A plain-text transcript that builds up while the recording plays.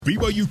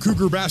BYU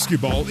Cougar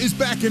basketball is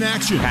back in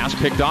action. Pass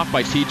picked off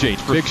by CJ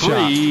for Big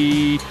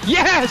three. Shot.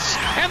 Yes!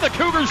 And the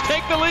Cougars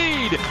take the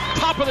lead.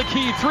 Top of the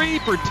key three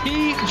for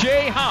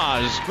TJ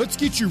Haas. Let's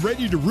get you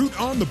ready to root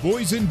on the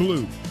boys in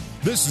blue.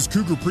 This is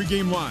Cougar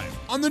Pregame Live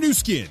on the new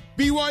skin,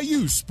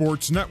 BYU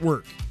Sports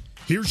Network.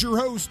 Here's your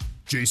host,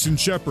 Jason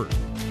Shepard.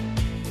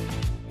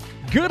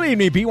 Good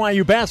evening,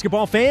 BYU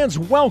basketball fans.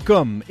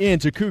 Welcome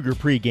into Cougar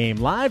Pregame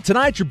Live.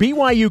 Tonight, your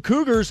BYU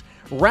Cougars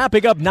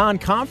wrapping up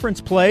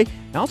non-conference play.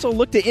 Also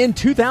look to end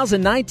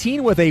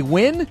 2019 with a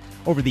win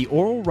over the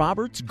Oral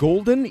Roberts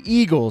Golden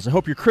Eagles. I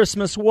hope your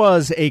Christmas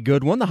was a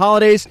good one. The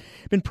holidays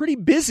have been pretty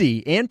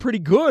busy and pretty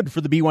good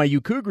for the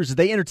BYU Cougars as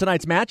they enter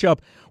tonight's matchup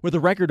with a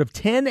record of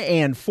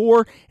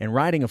 10-4 and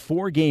riding a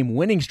 4-game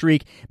winning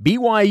streak.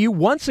 BYU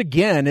once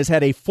again has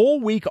had a full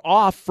week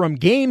off from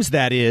games,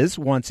 that is.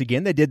 Once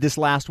again, they did this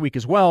last week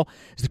as well.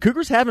 As the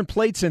Cougars haven't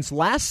played since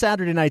last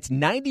Saturday night's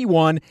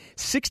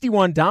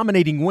 91-61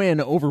 dominating win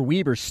over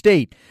Weber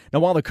State. Now,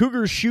 while the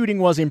Cougars' shooting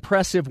was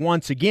impressive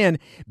once again,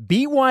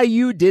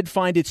 BYU did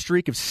find its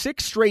streak of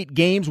 6 straight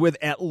games with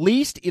at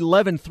least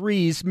 11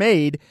 threes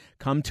made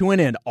come to an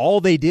end. All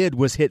they did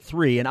was hit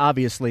 3, and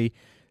obviously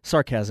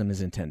sarcasm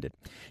is intended.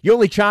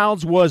 Yoli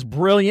Childs was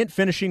brilliant,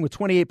 finishing with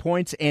 28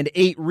 points and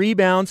 8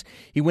 rebounds.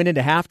 He went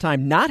into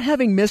halftime not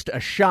having missed a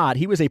shot.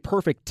 He was a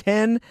perfect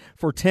 10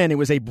 for 10. It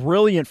was a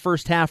brilliant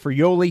first half for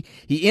Yoli.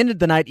 He ended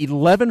the night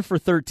 11 for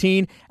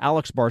 13.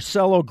 Alex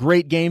Barcelo,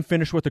 great game,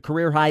 finished with a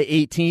career-high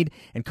 18.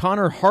 And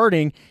Connor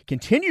Harding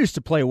continues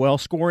to play well,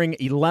 scoring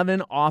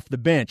 11 off the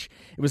bench.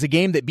 It was a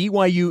game that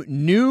BYU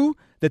knew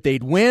that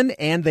they'd win,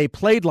 and they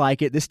played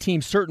like it. This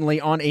team's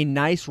certainly on a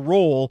nice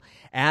roll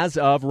as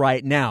of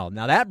right now.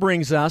 Now that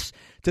brings us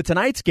to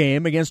tonight's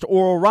game against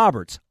Oral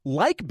Roberts.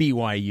 Like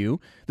BYU,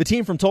 the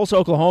team from Tulsa,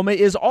 Oklahoma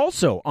is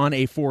also on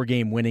a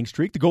 4-game winning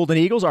streak. The Golden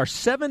Eagles are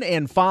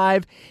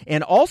 7-5,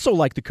 and also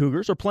like the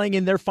Cougars, are playing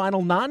in their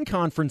final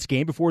non-conference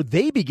game before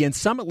they begin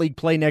Summit League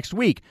play next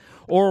week.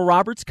 Oral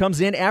Roberts comes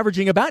in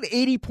averaging about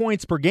 80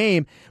 points per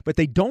game, but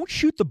they don't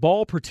shoot the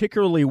ball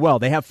particularly well.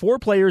 They have 4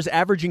 players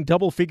averaging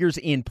double figures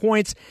in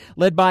points,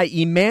 led by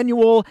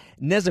Emmanuel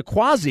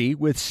Nezekwazi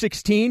with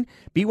 16.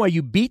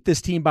 BYU beat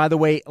this team, by the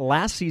way,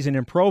 last season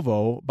in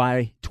Provo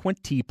by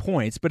 20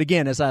 points. But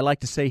again, as I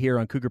like to say here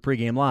on Cougar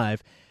Pregame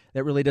Live,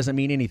 that really doesn't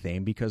mean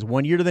anything because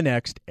one year to the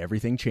next,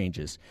 everything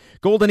changes.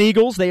 Golden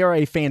Eagles, they are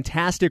a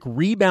fantastic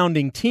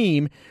rebounding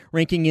team,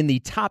 ranking in the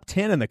top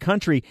 10 in the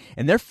country,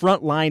 and their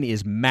front line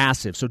is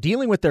massive. So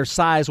dealing with their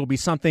size will be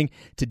something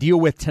to deal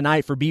with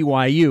tonight for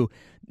BYU.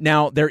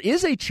 Now, there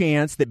is a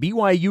chance that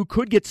BYU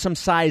could get some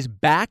size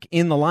back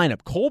in the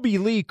lineup. Colby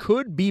Lee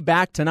could be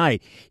back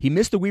tonight. He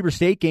missed the Weber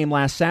State game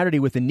last Saturday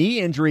with a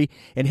knee injury,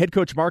 and head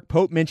coach Mark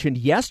Pope mentioned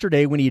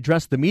yesterday when he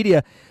addressed the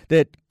media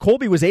that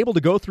Colby was able to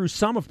go through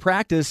some of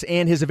practice,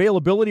 and his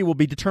availability will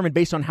be determined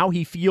based on how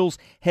he feels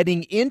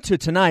heading into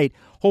tonight.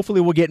 Hopefully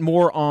we'll get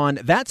more on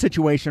that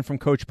situation from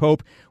Coach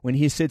Pope when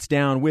he sits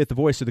down with the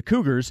voice of the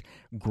Cougars,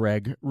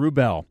 Greg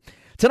Wrubell.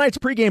 Tonight's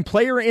pregame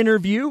player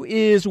interview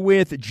is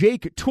with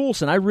Jake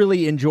Toolson. I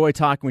really enjoy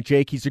talking with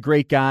Jake. He's a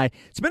great guy.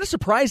 It's been a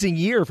surprising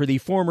year for the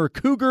former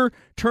Cougar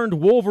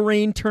turned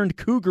Wolverine turned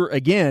Cougar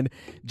again.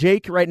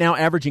 Jake right now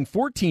averaging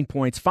 14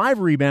 points, 5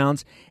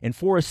 rebounds, and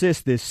 4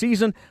 assists this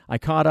season. I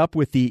caught up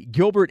with the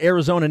Gilbert,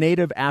 Arizona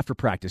native after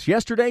practice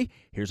yesterday.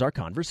 Here's our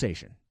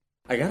conversation.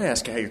 I got to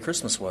ask you how your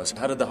Christmas was.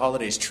 How did the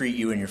holidays treat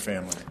you and your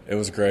family? It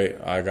was great.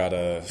 I got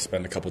to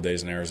spend a couple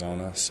days in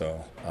Arizona,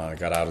 so I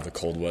got out of the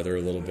cold weather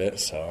a little bit,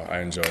 so I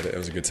enjoyed it. It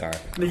was a good time.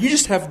 Now, you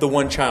just have the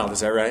one child,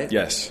 is that right?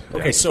 Yes.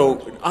 Okay, yes.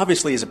 So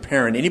obviously as a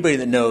parent, anybody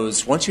that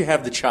knows, once you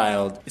have the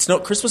child,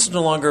 Christmas is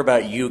no longer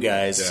about you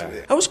guys.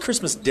 Yeah. How is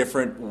Christmas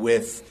different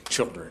with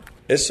children?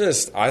 It's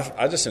just,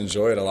 I just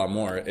enjoy it a lot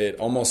more. It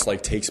almost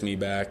like takes me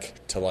back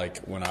to like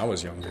when I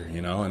was younger,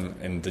 you know,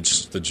 and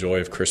just the joy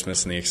of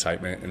Christmas and the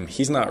excitement. And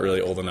he's not really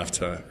old enough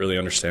to really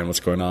understand what's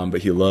going on,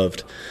 but he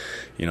loved,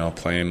 you know,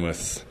 playing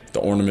with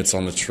the ornaments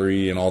on the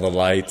tree and all the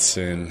lights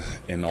and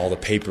all the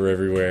paper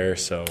everywhere.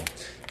 So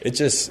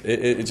it's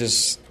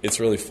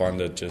really fun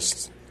to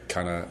just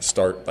kind of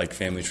start like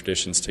family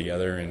traditions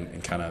together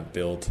and kind of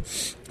build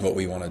what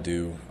we want to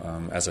do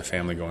as a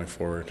family going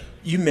forward.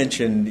 You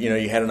mentioned,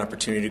 you had an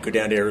opportunity to go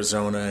down to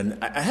Arizona,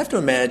 and I have to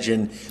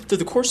imagine through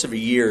the course of a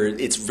year,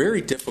 it's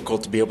very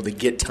difficult to be able to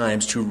get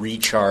times to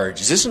recharge.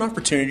 Is this an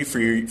opportunity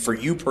for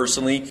you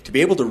personally to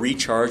be able to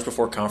recharge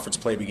before conference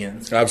play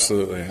begins?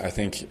 Absolutely. I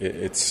think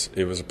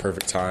it was a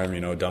perfect time,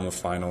 done with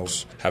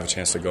finals, have a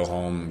chance to go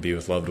home and be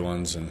with loved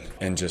ones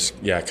and just,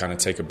 kind of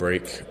take a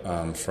break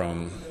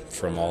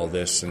from all of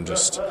this and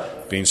just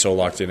being so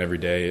locked in every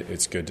day.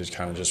 It's good to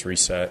kind of just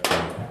reset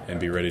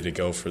and be ready to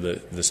go for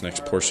this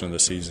next portion of the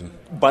season.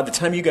 By the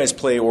time you guys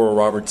play Oral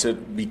Roberts, it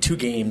would be 2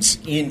 games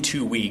in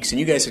 2 weeks, and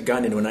you guys have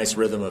gotten into a nice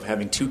rhythm of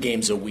having 2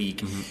 games a week.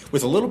 Mm-hmm.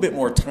 With a little bit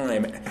more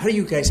time, how do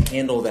you guys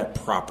handle that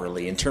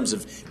properly in terms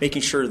of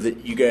making sure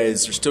that you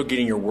guys are still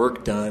getting your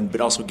work done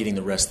but also getting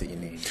the rest that you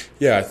need?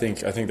 Yeah, I think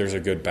there's a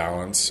good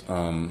balance.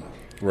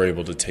 we're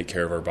able to take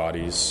care of our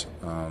bodies.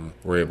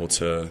 We're able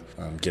to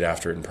get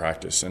after it in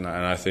practice. And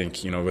I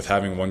think, with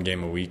having one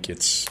game a week,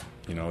 it's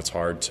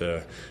hard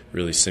to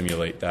really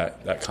simulate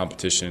that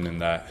competition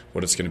and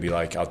what it's going to be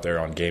like out there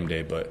on game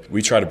day. But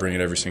we try to bring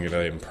it every single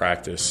day in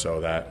practice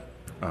so that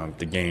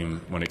the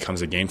game, when it comes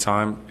to game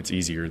time, it's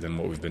easier than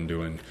what we've been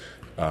doing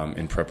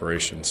in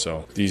preparation.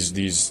 So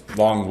these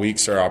long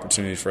weeks are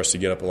opportunities for us to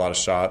get up a lot of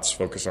shots,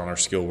 focus on our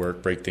skill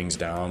work, break things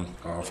down,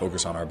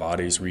 focus on our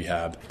bodies,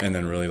 rehab, and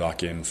then really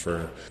lock in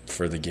for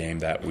the game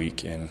that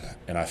week. And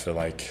I feel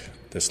like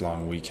this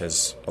long week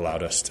has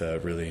allowed us to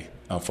really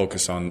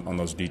focus on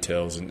those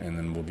details, and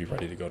then we'll be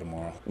ready to go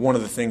tomorrow. One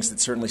of the things that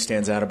certainly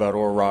stands out about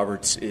Oral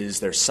Roberts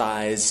is their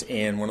size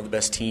and one of the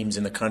best teams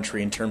in the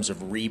country in terms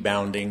of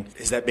rebounding.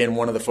 Has that been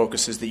one of the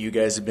focuses that you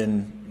guys have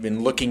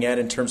been looking at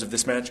in terms of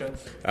this matchup?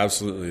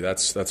 Absolutely.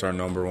 That's our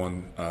number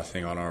one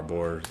thing on our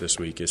board this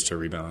week is to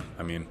rebound.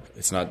 I mean,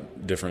 it's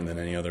not different than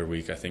any other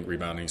week. I think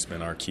rebounding's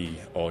been our key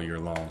all year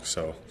long.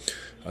 So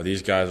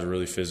these guys are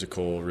really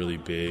physical, really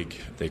big.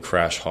 They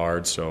crash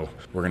hard, so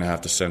we're going to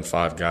have to send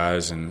 5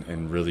 guys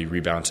and really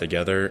rebound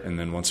together. And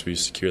then once we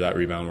secure that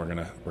rebound,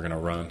 we're gonna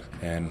run,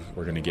 and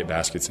we're going to get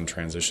baskets in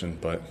transition.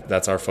 But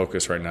that's our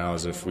focus right now,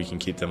 is if we can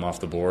keep them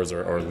off the boards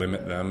or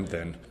limit them,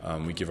 then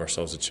we give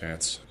ourselves a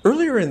chance.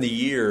 Earlier in the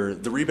year,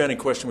 the rebounding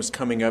question was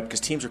coming up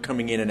because teams are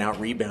coming in and out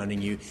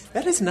rebounding you.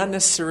 That has not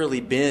necessarily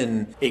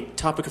been a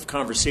topic of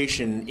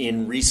conversation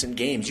in recent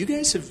games. You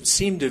guys have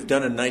seemed to have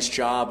done a nice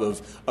job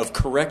of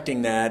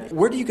correcting that.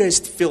 Where do you guys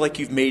feel like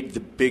you've made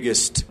the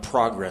biggest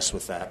progress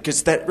with that?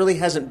 Because that really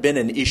hasn't been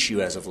an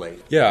issue as of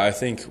late. Yeah, I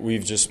think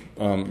we've just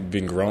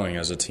been growing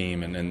as a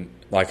team, and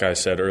like I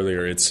said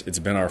earlier, it's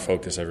been our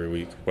focus every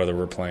week. Whether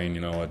we're playing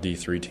a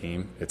D3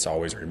 team, it's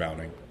always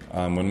rebounding.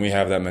 When we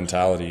have that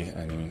mentality,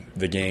 I mean,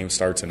 the game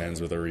starts and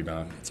ends with a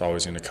rebound. It's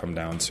always going to come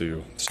down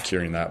to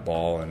securing that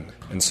ball,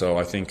 and so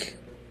I think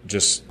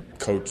just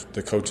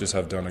the coaches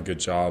have done a good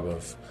job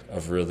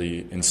of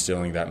really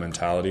instilling that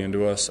mentality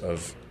into us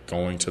of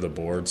going to the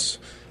boards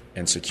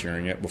and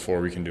securing it before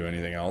we can do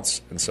anything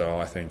else. And so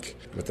I think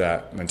with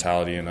that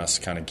mentality and us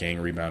kind of gang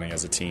rebounding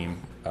as a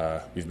team,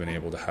 we've been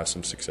able to have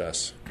some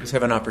success. You guys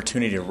have an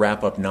opportunity to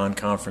wrap up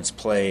non-conference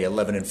play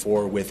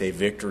 11-4 with a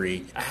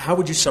victory. How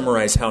would you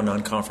summarize how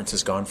non-conference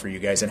has gone for you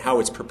guys and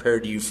how it's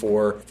prepared you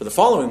for the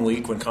following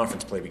week when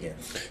conference play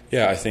begins?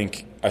 Yeah, I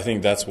think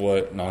that's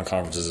what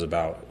non-conference is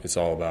about. It's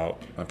all about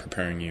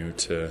preparing you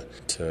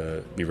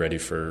to be ready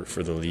for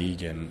the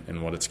league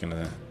and what it's going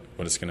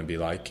to be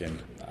like. And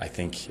I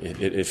think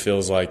it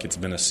feels like it's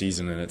been a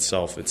season in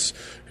itself.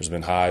 There's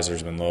been highs,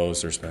 there's been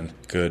lows, there's been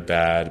good,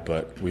 bad,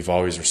 but we've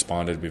always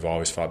responded, we've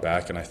always fought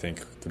back, and I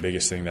think the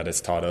biggest thing that it's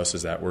taught us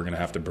is that we're going to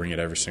have to bring it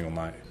every single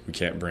night. We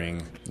can't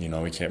bring it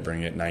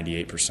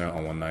 98%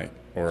 on one night,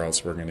 or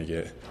else we're going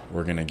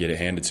to get it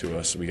handed to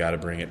us. We got to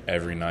bring it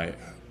every night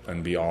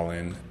and be all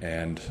in,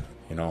 and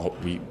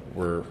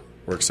we're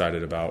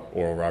excited about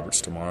Oral Roberts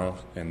tomorrow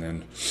and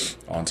then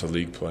on to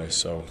league play.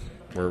 So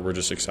we're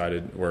just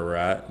excited where we're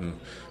at, and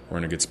we're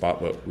in a good spot,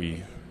 but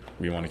we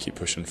want to keep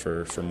pushing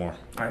for more.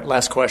 All right,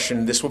 last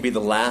question. This will be the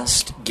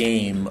last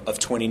game of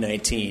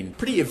 2019.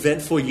 Pretty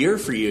eventful year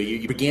for you.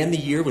 You began the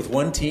year with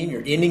one team.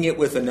 You're ending it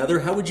with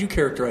another. How would you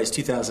characterize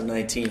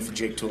 2019 for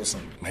Jake Toolson?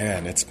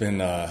 Man, it's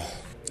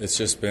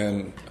just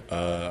been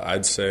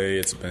I'd say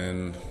it's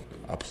been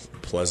a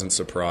pleasant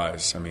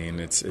surprise. I mean,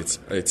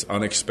 it's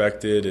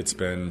unexpected. It's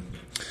been,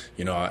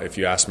 if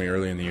you asked me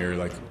early in the year,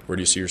 like, where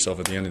do you see yourself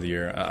at the end of the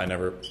year? I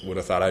never would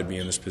have thought I'd be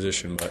in this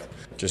position, but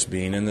just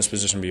being in this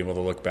position, be able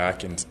to look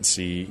back and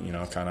see,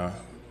 kind of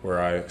where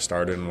I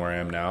started and where I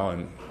am now,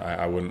 and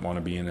I wouldn't want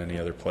to be in any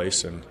other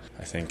place. And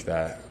I think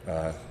that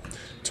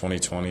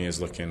 2020 is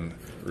looking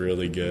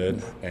really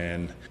good,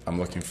 and I'm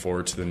looking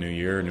forward to the new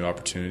year, new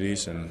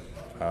opportunities, and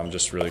I'm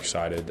just really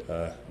excited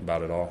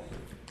about it all.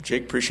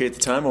 Jake, appreciate the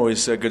time.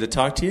 Always good to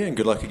talk to you, and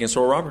good luck against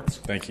Oral Roberts.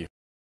 Thank you.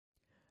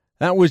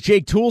 That was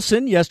Jake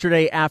Toolson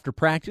yesterday after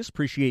practice.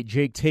 Appreciate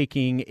Jake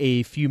taking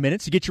a few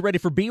minutes to get you ready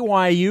for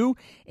BYU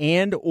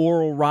and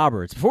Oral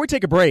Roberts. Before we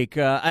take a break,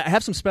 I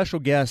have some special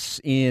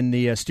guests in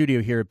the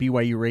studio here at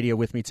BYU Radio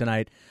with me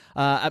tonight.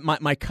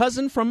 My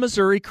cousin from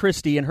Missouri,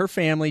 Christy, and her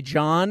family,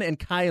 John and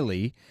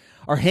Kylie,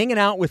 are hanging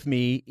out with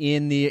me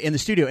in the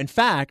studio. In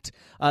fact,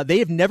 they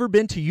have never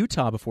been to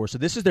Utah before, so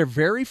this is their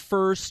very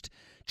first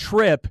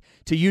trip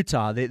to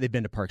Utah. They've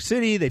been to Park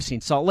City. They've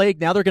seen Salt Lake.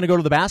 Now they're going to go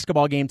to the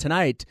basketball game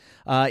tonight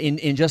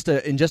in just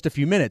a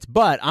few minutes.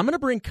 But I'm going to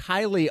bring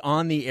Kylie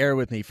on the air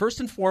with me. First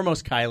and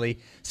foremost, Kylie,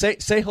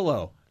 say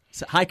hello.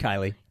 Hi,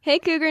 Kylie. Hey,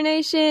 Cougar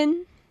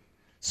Nation.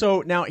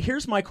 So now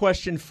here's my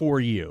question for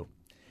you.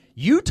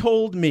 You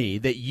told me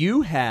that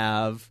you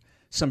have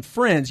some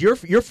friends.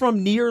 You're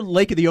from near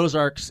Lake of the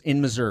Ozarks in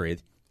Missouri,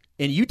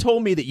 and you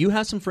told me that you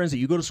have some friends that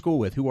you go to school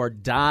with who are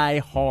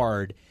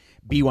die-hard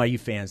BYU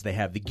fans. They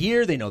have the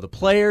gear. They know the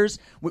players.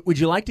 Would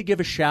you like to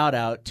give a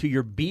shout-out to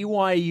your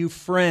BYU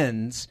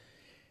friends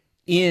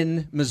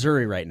in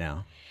Missouri right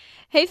now?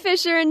 Hey,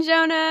 Fisher and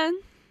Jonah.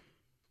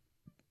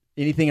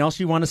 Anything else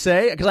you want to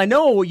say? Because I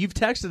know you've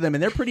texted them,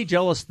 and they're pretty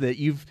jealous that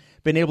you've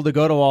been able to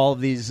go to all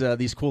of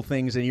these cool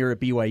things, and you're at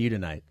BYU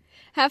tonight.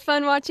 Have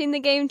fun watching the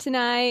game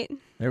tonight.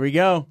 There we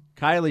go.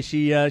 Kylie,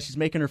 she's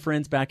making her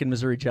friends back in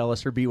Missouri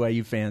jealous, her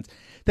BYU fans.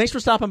 Thanks for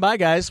stopping by,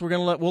 guys.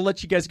 We'll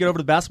let you guys get over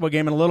to the basketball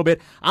game in a little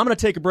bit. I'm going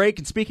to take a break,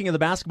 and speaking of the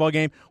basketball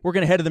game, we're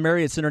going to head to the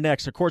Marriott Center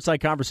next. A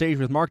courtside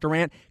conversation with Mark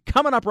Durrant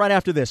coming up right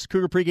after this.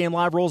 Cougar Pregame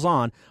Live rolls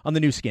on the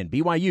new skin,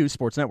 BYU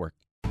Sports Network.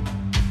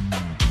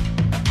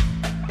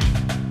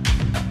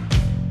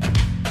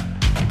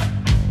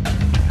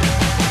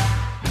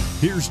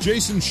 Here's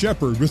Jason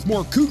Shepard with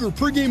more Cougar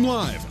Pregame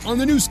Live on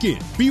the new skin,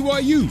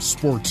 BYU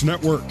Sports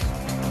Network.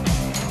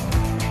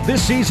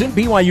 This season,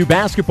 BYU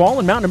Basketball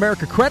and Mountain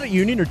America Credit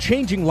Union are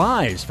changing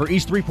lives. For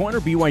each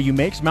three-pointer BYU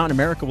makes, Mountain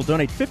America will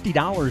donate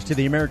 $50 to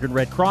the American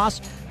Red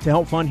Cross to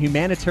help fund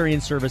humanitarian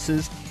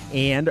services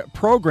and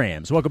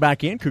programs. Welcome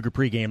back in Cougar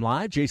Pregame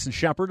Live. Jason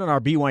Shepard in our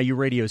BYU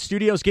Radio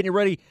studios, getting you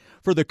ready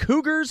for the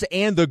Cougars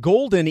and the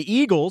Golden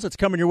Eagles. It's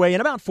coming your way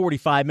in about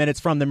 45 minutes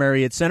from the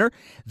Marriott Center.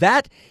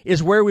 That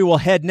is where we will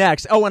head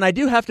next. Oh, and I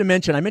do have to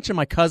mention, I mentioned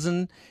my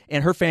cousin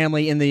and her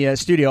family in the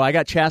studio. I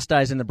got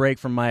chastised in the break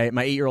from my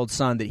 8-year-old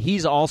son that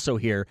he's also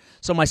here.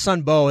 So my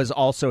son Bo is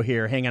also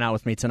here hanging out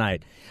with me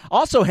tonight.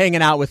 Also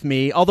hanging out with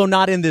me, although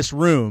not in this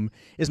room,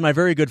 is my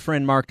very good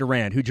friend Mark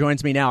Durrant, who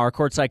joins me now, our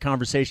courtside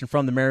conversation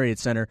from the Marriott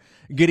Center.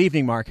 Good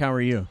evening, Mark. How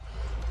are you?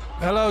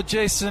 Hello,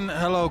 Jason.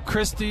 Hello,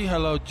 Christy.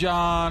 Hello,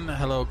 John.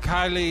 Hello,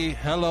 Kylie.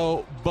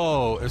 Hello,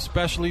 Bo.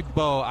 Especially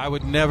Bo. I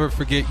would never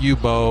forget you,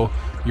 Bo.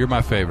 You're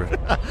my favorite.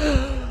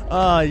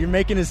 You're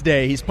making his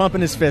day. He's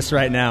pumping his fists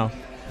right now.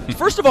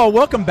 First of all,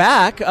 welcome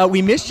back.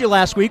 We missed you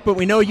last week, but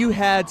we know you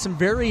had some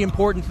very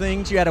important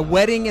things. You had a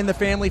wedding in the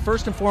family.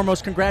 First and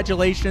foremost,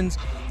 congratulations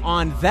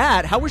on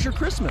that. How was your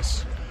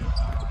Christmas?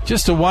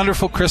 Just a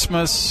wonderful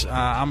Christmas.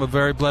 I'm a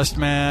very blessed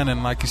man,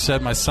 and like you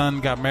said, my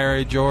son got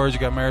married. George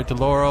got married to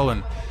Laurel,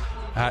 and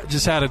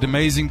just had an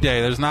amazing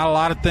day. There's not a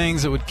lot of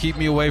things that would keep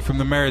me away from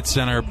the Marriott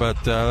Center,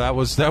 but that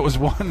was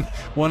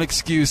one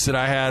excuse that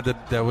I had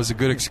that was a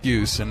good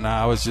excuse, and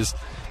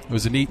it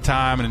was a neat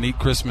time and a neat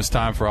Christmas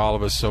time for all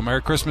of us. So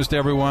Merry Christmas to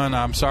everyone.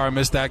 I'm sorry I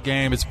missed that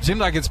game. It seemed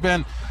like it's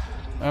been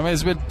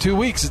 2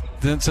 weeks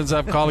since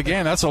I've called a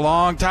game. That's a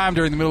long time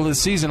during the middle of the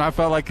season. I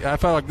felt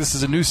like this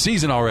is a new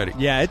season already.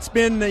 Yeah, it's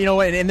been,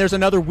 and there's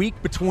another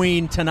week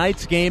between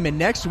tonight's game and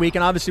next week,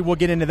 and obviously we'll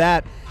get into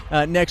that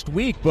next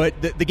week. But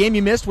the game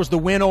you missed was the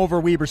win over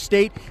Weber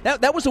State.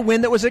 That was a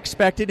win that was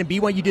expected, and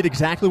BYU did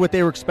exactly what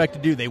they were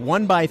expected to do. They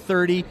won by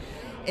 30,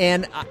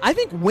 and I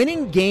think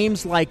winning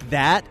games like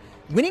that,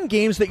 winning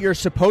games that you're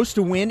supposed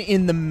to win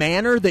in the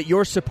manner that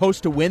you're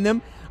supposed to win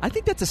them, I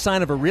think that's a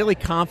sign of a really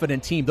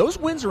confident team. Those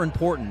wins are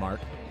important, Mark.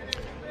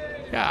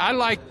 Yeah, I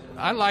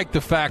like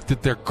the fact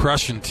that they're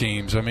crushing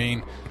teams. I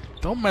mean,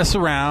 don't mess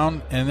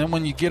around, and then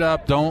when you get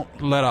up,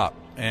 don't let up,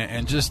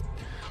 and just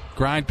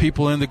grind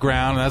people in the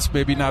ground. That's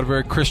maybe not a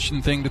very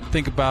Christian thing to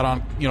think about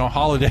on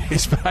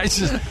holidays, but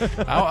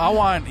I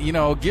want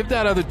give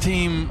that other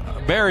team,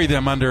 bury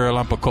them under a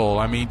lump of coal.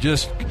 I mean,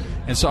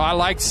 and so I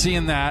like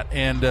seeing that,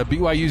 and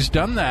BYU's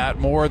done that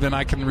more than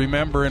I can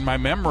remember in my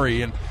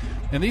memory, and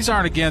these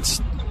aren't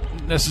against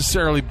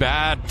necessarily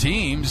bad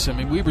teams. I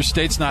mean, Weber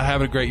State's not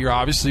having a great year,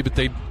 obviously, but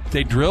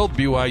they drilled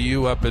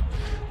BYU up at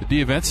the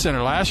D Event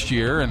Center last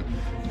year,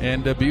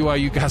 and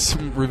BYU got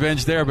some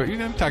revenge there. But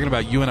I'm talking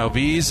about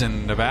UNLVs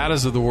and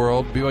Nevadas of the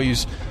world.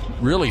 BYU's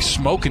really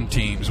smoking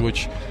teams,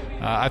 which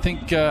I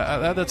think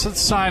that's a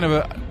sign of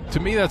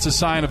that's a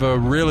sign of a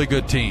really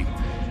good team.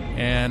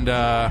 And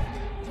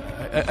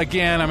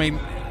again, I mean,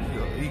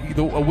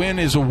 a win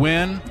is a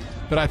win,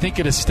 but I think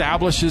it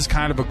establishes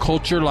kind of a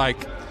culture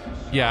like,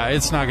 yeah,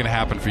 it's not going to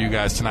happen for you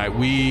guys tonight.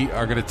 We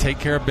are going to take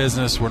care of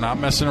business. We're not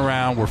messing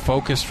around. We're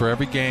focused for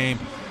every game.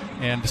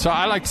 And so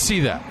I like to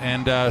see that.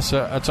 And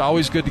so it's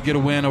always good to get a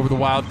win over the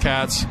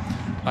Wildcats.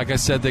 Like I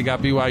said, they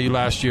got BYU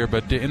last year.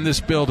 But in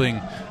this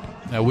building,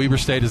 Weber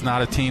State is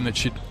not a team that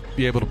should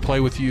be able to play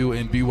with you,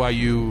 and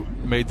BYU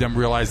made them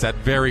realize that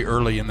very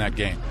early in that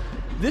game.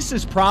 This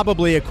is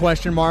probably a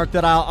question, Mark,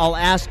 that I'll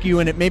ask you,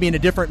 and maybe in a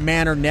different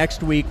manner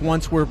next week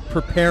once we're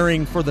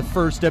preparing for the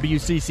first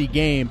WCC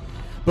game.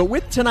 But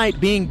with tonight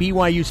being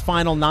BYU's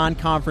final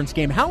non-conference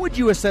game, how would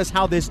you assess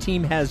how this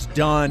team has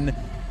done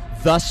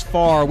thus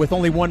far with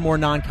only one more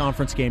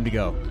non-conference game to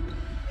go?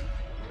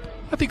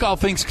 I think all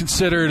things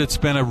considered, it's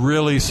been a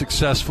really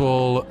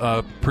successful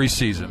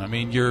preseason. I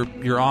mean,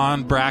 you're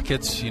on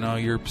brackets.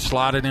 You're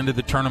slotted into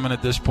the tournament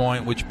at this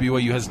point, which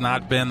BYU has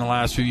not been the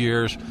last few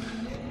years.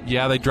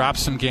 Yeah, they dropped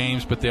some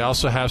games, but they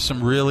also have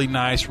some really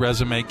nice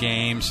resume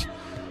games.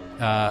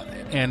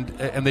 And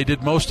they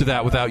did most of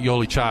that without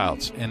Yoli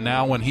Childs. And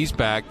now when he's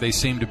back, they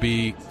seem to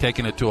be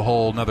taking it to a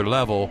whole nother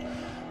level.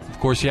 Of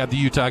course, you had the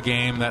Utah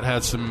game that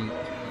had some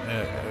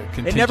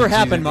it never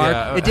happened, Mark.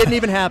 Yeah. It didn't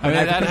even happen. I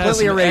mean, that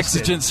completely has some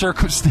exigent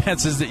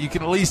circumstances that you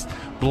can at least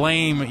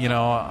blame,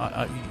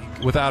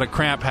 without a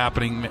cramp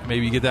happening.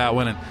 Maybe you get that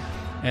one.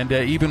 And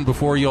even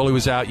before Yoli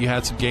was out, you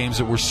had some games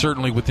that were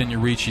certainly within your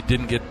reach. You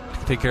didn't get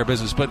to take care of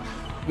business. But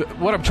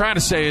what I'm trying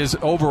to say is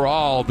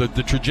overall the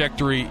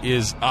trajectory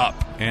is up,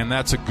 and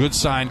that's a good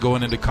sign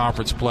going into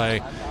conference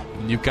play.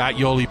 you've got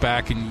Yoli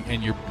back,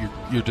 and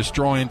you're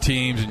destroying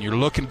teams, and you're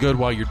looking good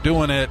while you're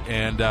doing it.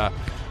 And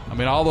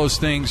all those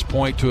things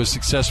point to a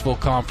successful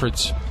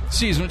conference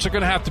season, which they're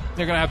going to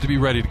have to be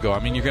ready to go. I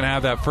mean, you're going to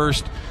have that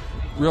first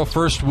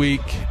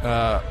week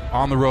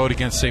on the road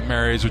against St.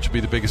 Mary's, which will be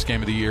the biggest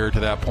game of the year to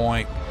that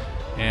point.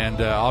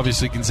 And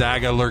obviously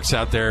Gonzaga lurks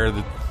out there,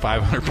 the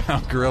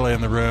 500-pound gorilla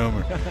in the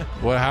room,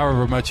 or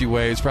however much he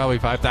weighs, probably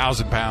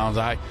 5,000 pounds.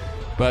 I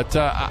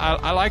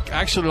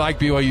actually like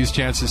BYU's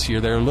chances this year.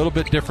 They're a little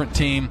bit different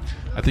team.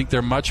 I think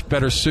they're much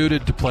better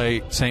suited to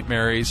play St.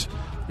 Mary's.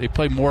 They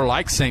play more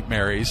like St.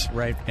 Mary's,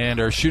 right, and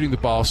are shooting the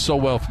ball so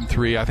well from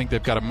three. I think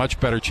they've got a much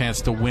better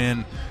chance to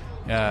win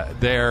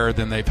there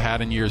than they've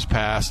had in years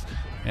past.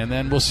 And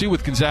then we'll see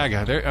with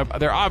Gonzaga.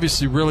 They're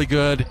obviously really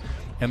good,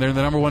 and they're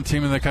the number one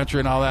team in the country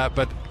and all that.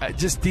 But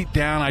just deep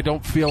down, I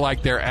don't feel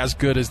like they're as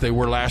good as they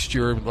were last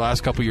year, the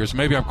last couple of years.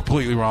 Maybe I'm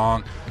completely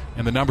wrong,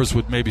 and the numbers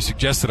would maybe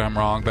suggest that I'm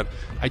wrong. But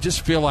I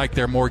just feel like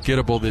they're more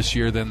gettable this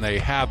year than they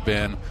have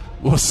been.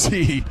 We'll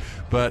see.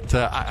 But,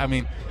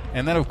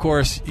 and then, of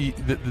course,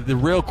 the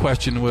real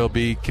question will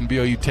be, can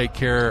BYU take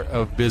care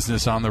of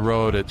business on the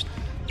road at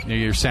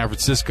your San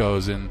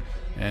Francisco's and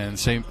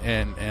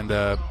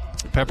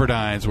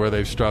Pepperdines, where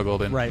they've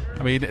struggled? And right.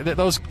 I mean,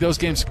 those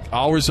games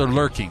always are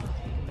lurking.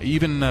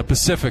 Even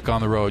Pacific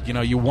on the road.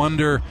 You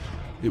wonder,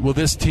 will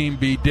this team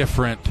be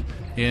different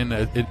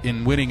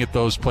in winning at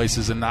those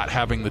places and not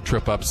having the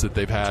trip-ups that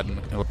they've had in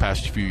the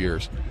past few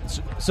years?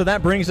 So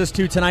that brings us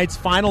to tonight's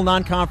final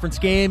non-conference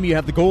game. You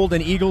have the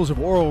Golden Eagles of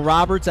Oral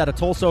Roberts out of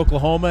Tulsa,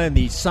 Oklahoma in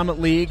the Summit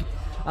League.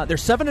 They're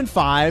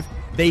 7-5.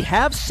 They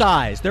have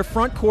size. Their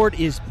front court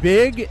is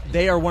big.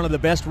 They are one of the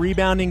best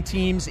rebounding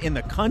teams in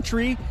the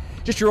country.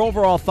 Just your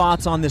overall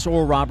thoughts on this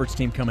Oral Roberts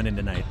team coming in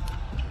tonight.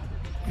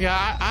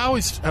 Yeah, I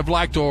always have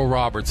liked Oral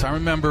Roberts. I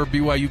remember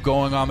BYU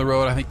going on the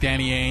road. I think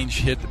Danny Ainge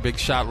hit the big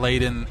shot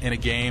late in a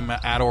game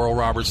at Oral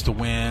Roberts to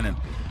win. And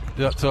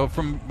so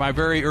from my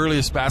very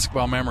earliest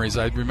basketball memories,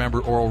 I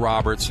remember Oral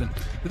Roberts. And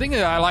the thing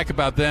that I like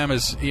about them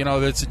is,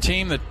 it's a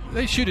team that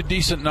they shoot a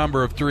decent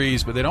number of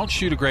threes, but they don't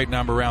shoot a great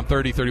number, around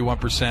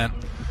 30-31%.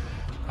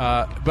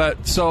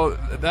 But so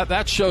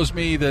that shows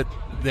me that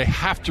they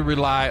have to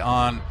rely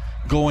on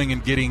going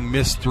and getting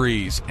missed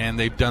threes, and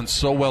they've done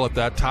so well at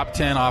that. Top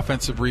 10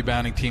 offensive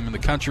rebounding team in the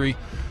country.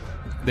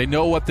 They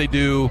know what they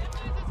do.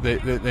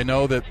 They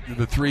know that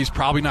the three's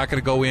probably not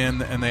going to go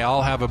in, and they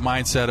all have a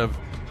mindset of,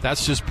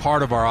 that's just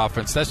part of our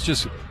offense. That's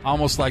just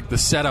almost like the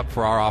setup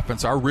for our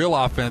offense. Our real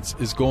offense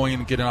is going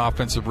and getting an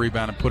offensive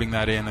rebound and putting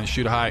that in and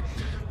shoot a high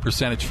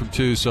percentage from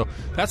two. So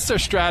that's their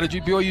strategy.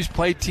 BYU's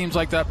played teams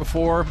like that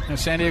before.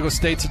 San Diego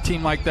State's a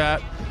team like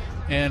that.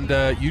 And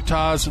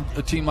Utah's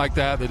a team like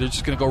that they're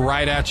just going to go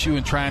right at you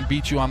and try and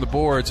beat you on the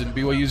boards. And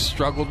BYU's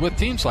struggled with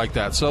teams like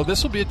that. So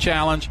this will be a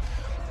challenge.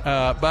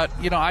 But,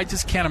 I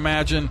just can't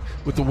imagine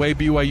with the way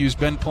BYU's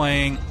been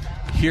playing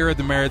here at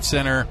the Merritt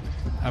Center.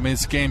 I mean,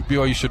 it's a game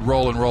BYU should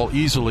roll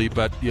easily,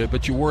 but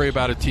you worry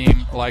about a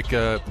team like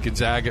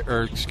Gonzaga,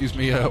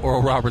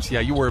 Oral Roberts. Yeah,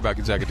 you worry about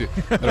Gonzaga too.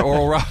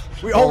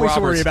 We always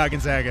worry about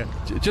Gonzaga.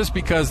 Just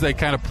because they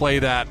kind of play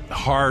that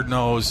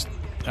hard-nosed.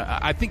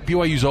 I think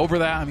BYU's over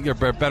that. I think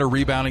they're a better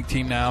rebounding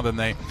team now than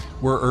they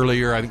were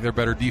earlier. I think they're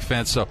better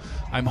defense. So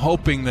I'm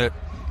hoping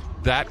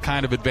that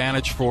kind of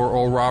advantage for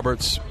Oral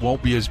Roberts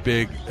won't be as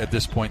big at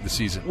this point in the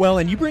season. Well,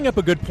 and you bring up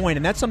a good point,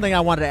 and that's something I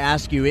wanted to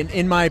ask you.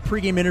 In my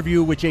pregame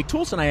interview with Jake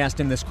Toulson, I asked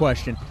him this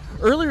question.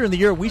 Earlier in the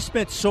year, we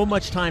spent so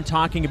much time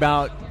talking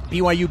about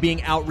BYU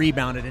being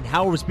out-rebounded and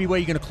how was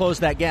BYU going to close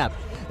that gap.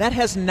 That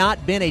has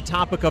not been a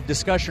topic of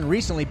discussion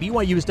recently.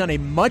 BYU has done a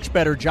much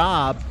better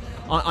job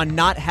on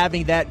not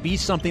having that be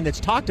something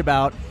that's talked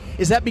about.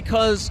 Is that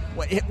because,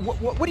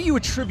 what do you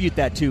attribute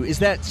that to? Is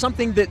that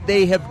something that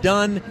they have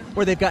done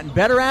where they've gotten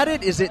better at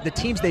it? Is it the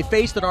teams they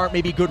face that aren't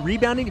maybe good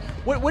rebounding?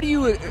 What do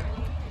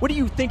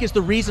you think is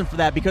the reason for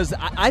that? Because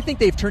I think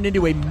they've turned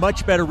into a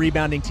much better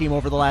rebounding team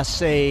over the last,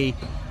 say,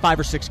 5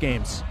 or 6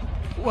 games.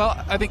 Well,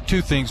 I think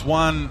two things.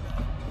 One,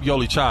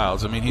 Yoli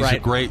Childs. I mean, he's a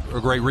great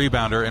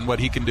rebounder, and what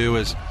he can do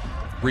is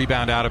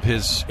rebound out of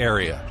his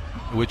area,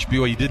 which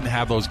BYU didn't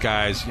have those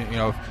guys.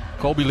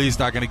 Colby Lee's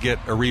not going to get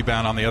a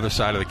rebound on the other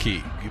side of the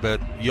key, but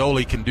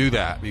Yoli can do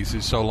that.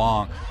 He's so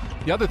long.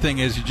 The other thing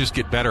is you just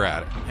get better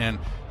at it,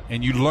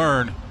 and you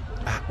learn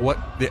what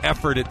the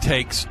effort it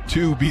takes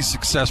to be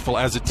successful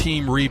as a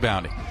team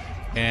rebounding.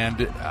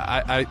 And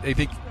I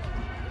think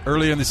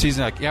early in the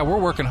season, we're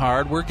working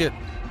hard,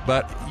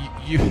 but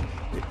you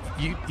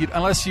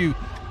unless you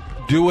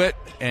do it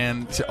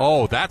and say,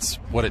 oh, that's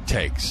what it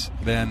takes,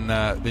 then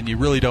you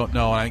really don't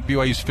know. And I think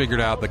BYU's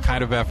figured out the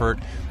kind of effort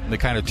and the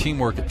kind of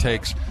teamwork it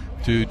takes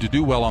to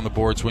do well on the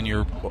boards when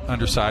you're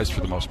undersized for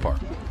the most part.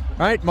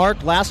 All right,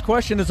 Mark, last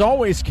question as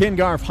always. Ken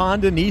Garff,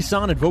 Honda,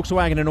 Nissan, and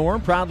Volkswagen and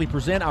Orem proudly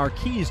present our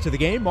keys to the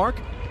game. Mark,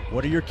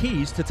 what are your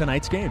keys to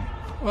tonight's game?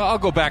 Well, I'll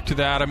go back to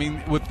that. I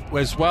mean,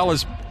 as well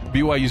as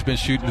BYU's been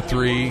shooting the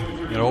three,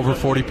 over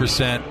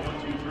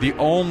 40%, the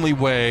only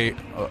way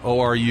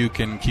ORU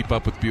can keep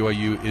up with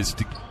BYU is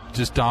to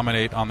just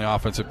dominate on the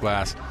offensive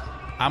glass.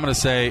 I'm going to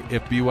say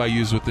if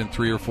BYU's within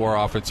 3 or 4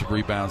 offensive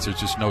rebounds, there's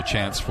just no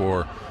chance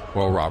for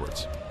Oral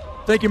Roberts.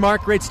 Thank you,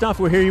 Mark. Great stuff.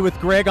 We'll hear you with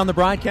Greg on the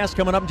broadcast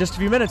coming up in just a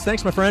few minutes.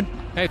 Thanks, my friend.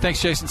 Hey,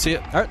 thanks, Jason. See you.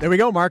 All right, there we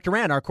go. Mark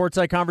Durant, our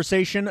courtside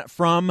conversation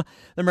from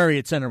the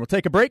Marriott Center. We'll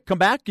take a break, come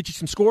back, get you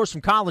some scores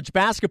from college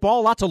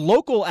basketball. Lots of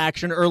local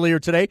action earlier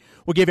today.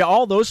 We'll give you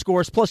all those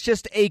scores, plus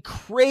just a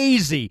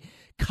crazy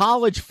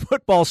college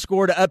football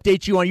score to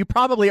update you on. You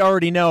probably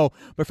already know,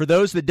 but for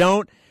those that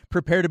don't,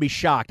 prepare to be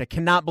shocked. I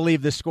cannot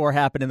believe this score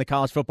happened in the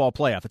college football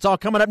playoff. It's all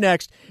coming up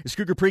next as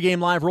Cougar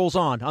Pregame Live rolls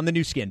on the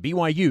new skin,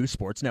 BYU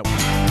Sports Network.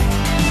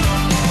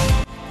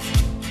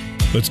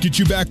 Let's get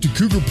you back to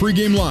Cougar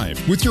Pregame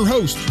Live with your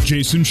host,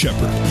 Jason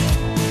Shepard.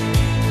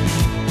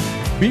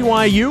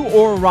 BYU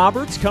or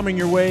Roberts coming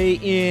your way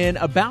in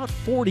about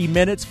 40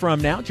 minutes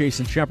from now.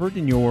 Jason Shepard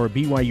in your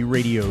BYU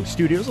radio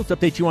studios. Let's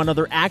update you on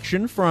other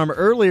action from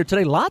earlier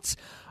today. Lots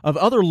of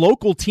other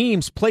local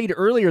teams played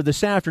earlier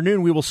this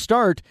afternoon. We will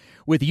start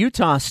with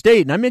Utah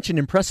State. And I mentioned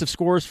impressive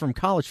scores from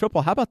college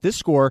football. How about this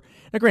score?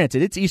 Now,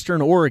 granted, it's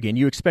Eastern Oregon.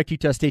 You expect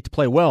Utah State to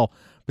play well,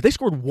 but they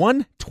scored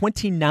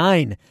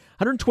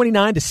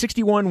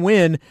 129-61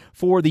 win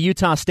for the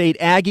Utah State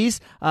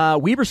Aggies.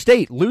 Weber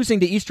State losing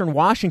to Eastern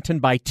Washington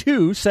by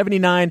 2,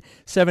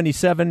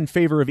 79-77 in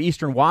favor of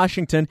Eastern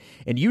Washington.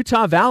 And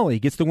Utah Valley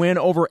gets the win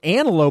over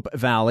Antelope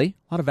Valley.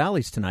 A lot of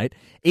valleys tonight.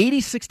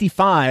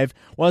 80-65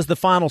 was the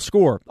final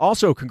score.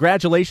 Also,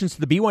 congratulations to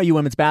the BYU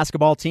women's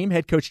basketball team.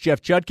 Head coach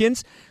Jeff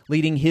Judkins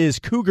leading his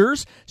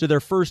Cougars to their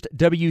first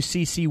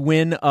WCC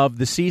win of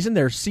the season.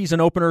 Their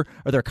season opener,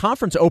 or their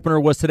conference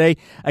opener, was today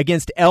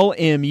against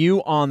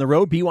LMU on the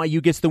road.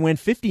 BYU gets the win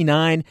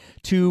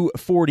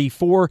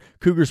 59-44.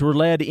 Cougars were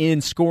led in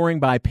scoring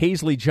by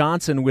Paisley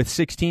Johnson with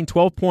 16,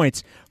 12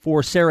 points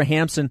for Sarah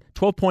Hampson,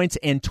 12 points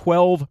and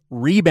 12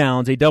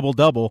 rebounds, a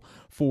double-double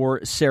for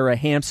Sarah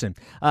Hampson.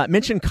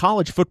 Mentioned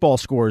college football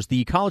scores.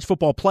 The college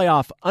football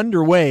playoff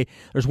underway.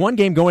 There's one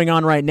game going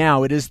on right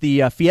now. It is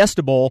the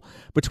Fiesta Bowl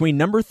between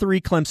number 3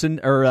 Clemson,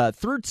 or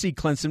third seed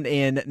Clemson,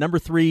 and number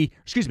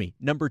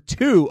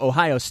 2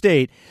 Ohio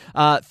State.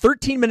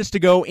 13 minutes to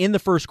go in the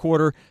first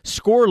quarter,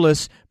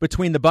 scoreless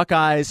between the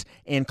Buckeyes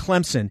and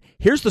Clemson.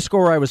 Here's the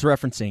score I was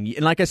referencing.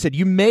 And like I said,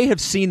 you may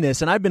have seen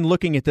this, and I've been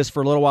looking at this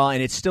for a little while,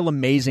 and it's still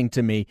amazing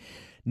to me.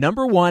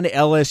 Number 1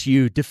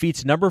 LSU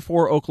defeats number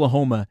 4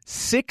 Oklahoma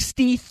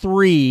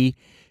 63-28.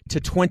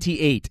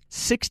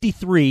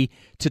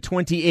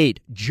 63-28.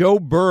 Joe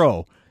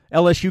Burrow,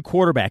 LSU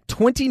quarterback,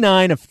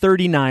 29 of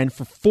 39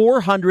 for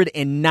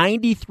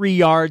 493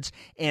 yards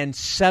and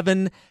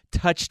 7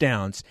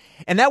 touchdowns.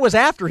 And that was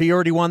after he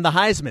already won the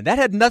Heisman. That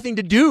had nothing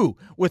to do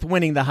with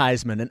winning the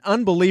Heisman. An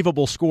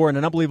unbelievable score and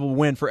an unbelievable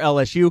win for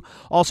LSU.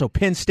 Also,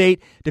 Penn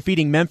State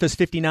defeating Memphis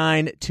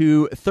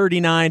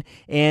 59-39.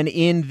 And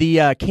in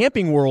the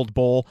Camping World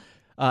Bowl,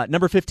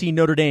 number 15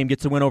 Notre Dame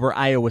gets the win over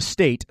Iowa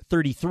State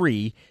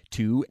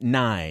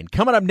 33-9.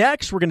 Coming up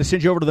next, we're going to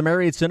send you over to the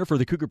Marriott Center for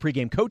the Cougar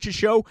Pregame Coaches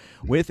Show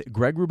with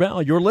Greg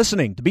Wrubell. You're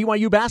listening to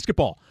BYU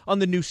Basketball on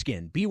the new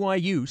skin,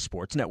 BYU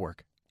Sports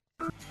Network.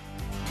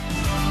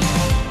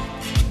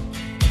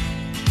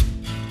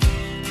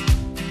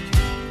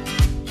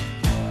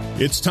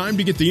 It's time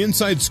to get the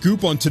inside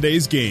scoop on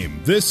today's game.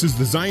 This is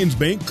the Zions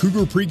Bank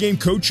Cougar Pregame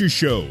Coaches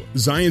Show.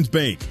 Zions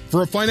Bank.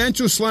 For a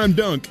financial slam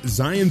dunk,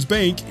 Zions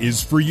Bank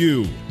is for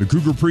you. The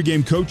Cougar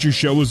Pregame Coaches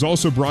Show is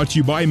also brought to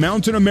you by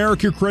Mountain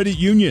America Credit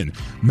Union.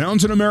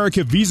 Mountain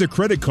America Visa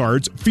credit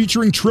cards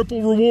featuring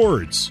triple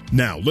rewards.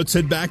 Now, let's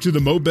head back to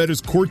the Mo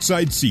Betta's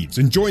courtside seats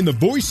and join the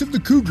voice of the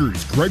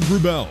Cougars, Greg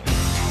Wrubell.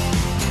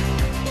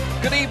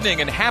 Good evening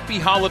and happy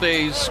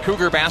holidays,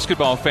 Cougar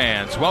basketball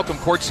fans. Welcome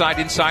courtside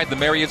inside the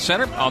Marriott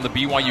Center on the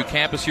BYU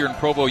campus here in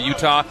Provo,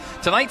 Utah.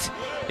 Tonight,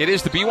 it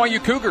is the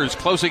BYU Cougars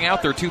closing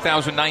out their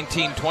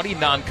 2019-20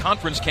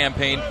 non-conference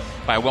campaign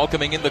by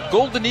welcoming in the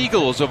Golden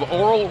Eagles of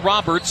Oral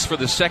Roberts for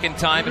the second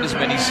time in as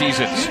many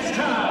seasons.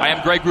 I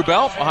am Greg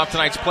Wrubell. I'll have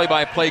tonight's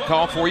play-by-play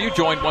call for you,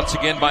 joined once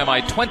again by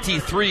my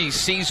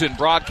 23-season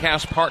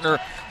broadcast partner,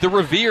 the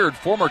revered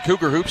former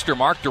Cougar hoopster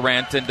Mark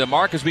Durant. And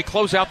Mark, as we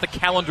close out the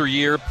calendar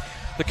year,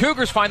 the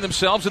Cougars find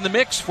themselves in the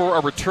mix for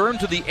a return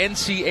to the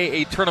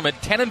NCAA tournament,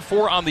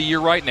 10-4 on the year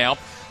right now,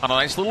 on a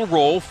nice little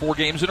roll, 4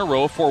 games in a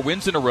row, 4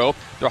 wins in a row.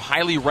 They're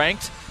highly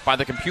ranked by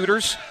the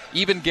computers,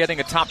 even getting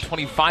a top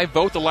 25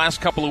 vote the last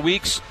couple of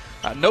weeks.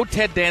 No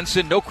Ted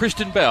Danson, no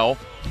Kristen Bell,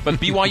 but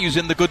BYU's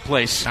in the good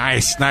place.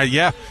 Nice. Now,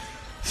 yeah,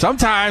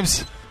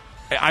 sometimes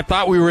I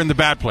thought we were in the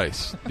bad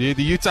place. The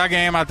Utah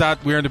game, I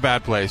thought we were in the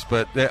bad place.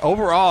 But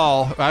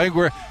overall, I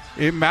think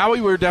in Maui,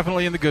 we're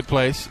definitely in the good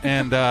place.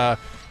 And,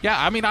 yeah,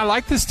 I mean, I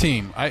like this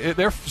team.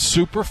 They're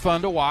super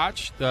fun to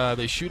watch.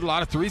 They shoot a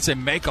lot of threes. They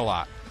make a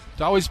lot. It's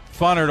always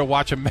funner to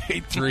watch a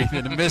made three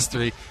than a missed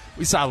three.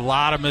 We saw a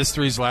lot of missed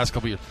threes the last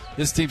couple of years.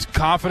 This team's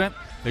confident.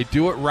 They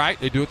do it right.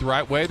 They do it the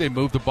right way. They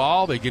move the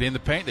ball. They get in the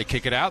paint. They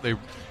kick it out. They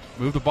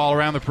move the ball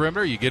around the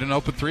perimeter. You get an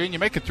open three, and you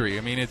make a three.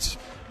 I mean,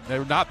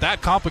 they're not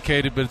that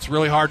complicated, but it's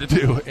really hard to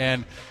do.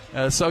 And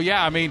so,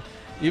 yeah, I mean,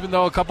 even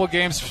though a couple of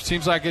games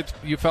seems like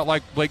you felt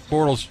like Blake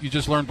Bortles, you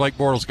just learned Blake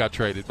Bortles got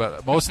traded.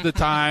 But most of the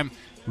time,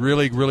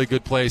 really, really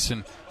good place.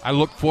 And I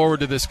look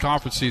forward to this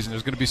conference season.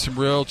 There's going to be some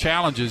real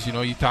challenges. You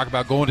know, you talk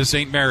about going to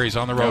St. Mary's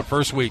on the road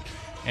first week,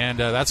 and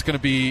that's going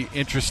to be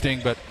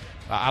interesting. But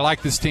I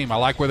like this team. I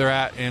like where they're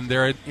at, and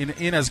they're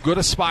in as good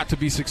a spot to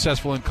be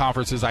successful in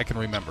conference as I can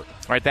remember.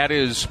 All right, that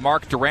is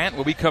Mark Durrant.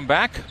 When we come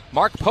back,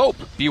 Mark Pope,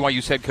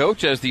 BYU's head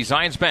coach, as the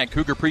Zions Bank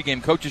Cougar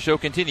pregame coaches show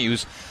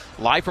continues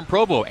live from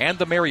Provo and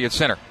the Marriott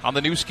Center on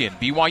the new skin,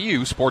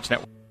 BYU Sports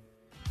Network.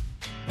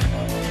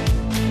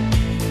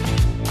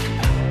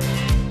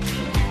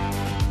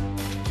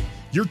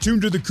 You're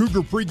tuned to the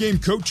Cougar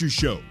Pregame Coaches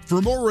Show.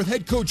 For more with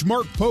head coach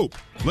Mark Pope,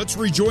 let's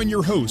rejoin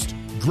your host,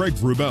 Greg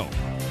Wrubell.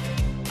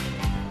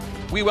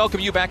 We welcome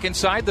you back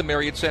inside the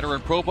Marriott Center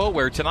in Provo,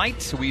 where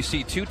tonight we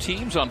see two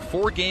teams on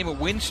 4-game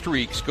win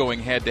streaks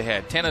going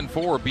head-to-head. 10-4,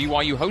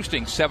 BYU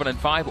hosting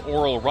 7-5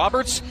 Oral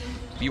Roberts.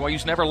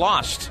 BYU's never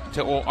lost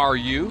to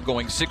ORU,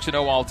 going 6-0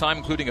 all-time,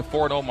 including a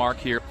 4-0 mark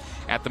here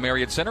at the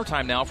Marriott Center.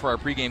 Time now for our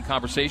pregame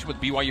conversation with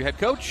BYU head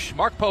coach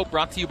Mark Pope,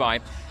 brought to you by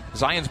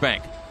Zions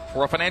Bank.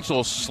 For a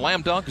financial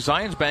slam dunk,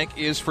 Zions Bank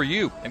is for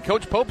you. And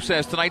Coach Pope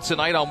says tonight's a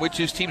night on which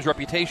his team's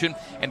reputation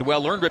and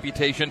well-earned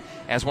reputation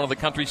as one of the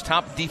country's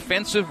top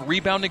defensive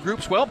rebounding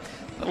groups, well,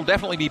 that'll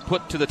definitely be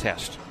put to the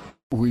test.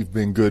 We've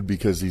been good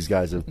because these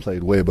guys have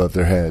played way above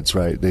their heads,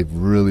 right? They've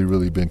really,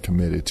 really been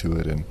committed to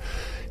it. And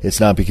it's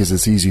not because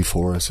it's easy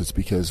for us. It's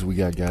because we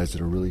got guys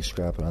that are really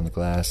scrapping on the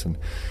glass, and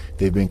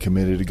they've been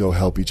committed to go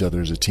help each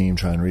other as a team,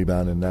 try and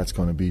rebound, and that's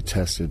going to be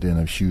tested in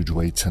a huge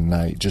way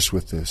tonight, just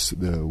with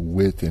the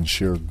width and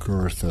sheer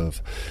girth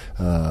of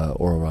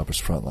Oral Roberts'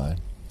 front line.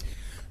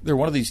 They're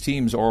one of these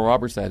teams, Oral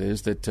Roberts that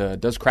is, that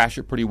does crash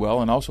it pretty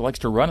well and also likes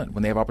to run it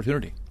when they have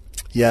opportunity.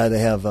 Yeah, they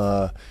have.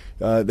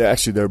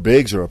 Actually, their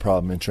bigs are a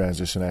problem in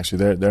transition.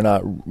 Actually, they're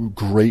not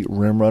great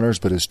rim runners,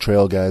 but as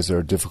trail guys,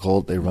 they're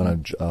difficult. They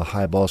run a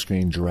high ball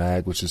screen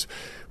drag, which is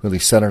really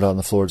centered on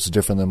the floor. It's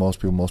different than most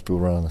people. Most people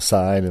run on the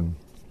side, and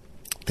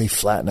they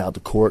flatten out the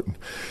court and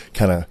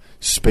kind of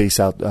space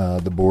out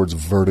the boards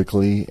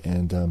vertically,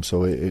 and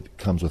so it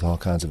comes with all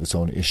kinds of its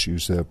own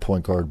issues. Their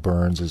point guard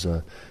Burns is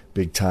a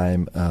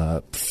big-time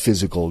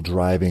physical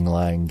driving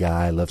line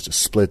guy, loves to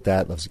split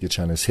that, loves to get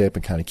you on his hip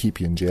and kind of keep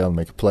you in jail and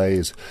make a play.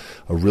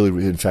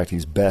 In fact,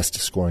 he's best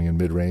scoring in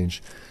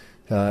mid-range.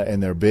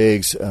 And their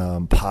bigs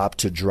pop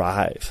to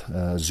drive.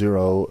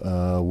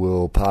 Zero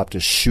will pop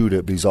to shoot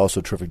it, but he's also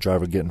a terrific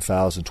driver getting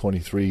fouls. And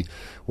 23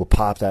 will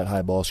pop that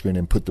high ball screen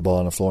and put the ball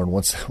on the floor. And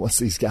once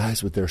these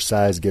guys with their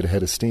size get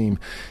ahead of steam,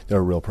 they're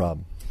a real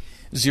problem.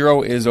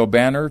 0 is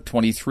Obanner,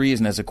 23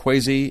 is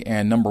Nezekwezi,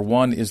 and number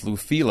 1 is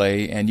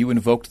Lufile, and you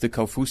invoked the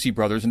Kofusi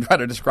brothers and try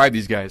to describe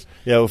these guys.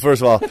 Yeah, well,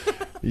 first of all,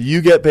 you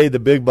get paid the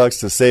big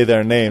bucks to say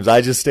their names. I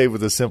just stayed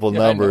with the simple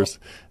numbers.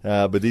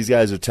 But these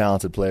guys are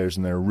talented players,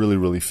 and they're really,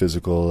 really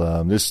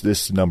physical.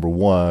 This number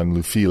 1,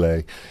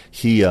 Lufile,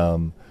 he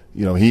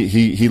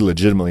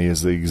legitimately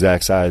is the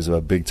exact size of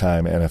a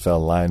big-time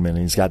NFL lineman,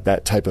 and he's got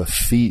that type of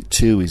feet,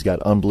 too. He's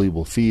got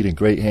unbelievable feet and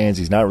great hands.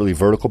 He's not really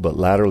vertical, but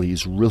laterally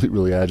he's really,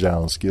 really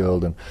agile and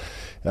skilled.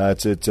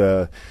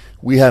 And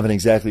we haven't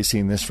exactly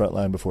seen this front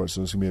line before,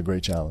 so it's going to be a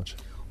great challenge.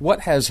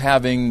 What has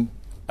having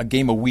a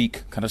game a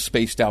week kind of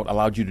spaced out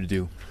allowed you to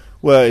do?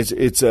 Well,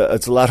 it's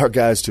allowed our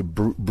guys to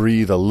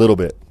breathe a little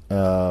bit.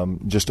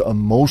 Just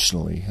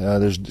emotionally,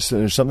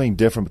 there's something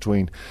different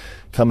between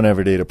coming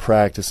every day to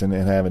practice and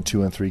having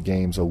 2 and 3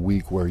 games a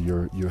week where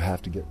you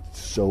have to get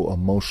so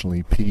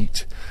emotionally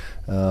peaked.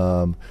 We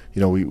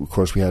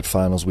had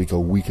finals week a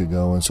week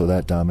ago, and so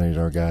that dominated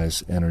our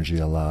guys' energy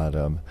a lot.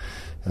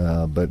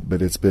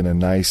 But it's been a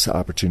nice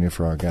opportunity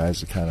for our guys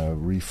to kind of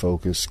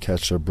refocus,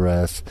 catch their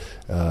breath,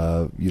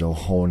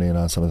 hone in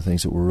on some of the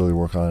things that we're really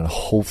working on, and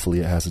hopefully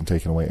it hasn't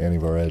taken away any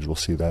of our edge. We'll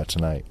see that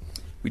tonight.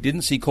 We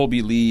didn't see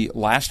Colby Lee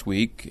last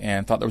week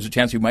and thought there was a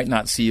chance we might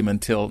not see him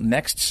until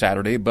next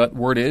Saturday, but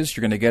word is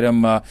you're going to get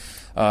him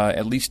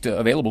at least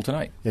available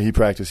tonight. Yeah, he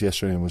practiced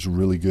yesterday and was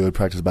really good.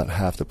 Practiced about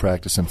half the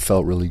practice and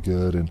felt really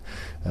good, and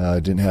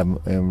didn't have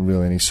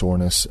really any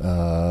soreness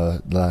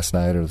last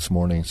night or this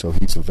morning, so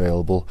he's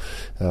available.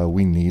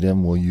 We need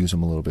him. We'll use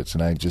him a little bit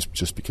tonight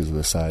just because of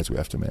the size we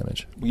have to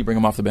manage. Will you bring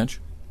him off the bench?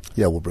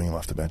 Yeah, we'll bring him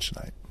off the bench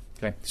tonight.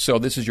 Okay, so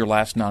this is your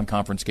last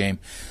non-conference game.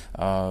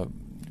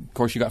 Of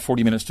course, you got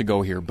 40 minutes to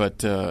go here,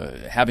 but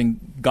having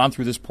gone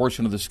through this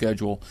portion of the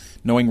schedule,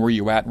 knowing where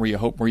you're at and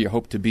where you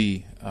hope to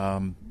be,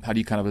 how do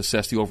you kind of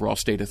assess the overall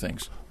state of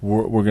things?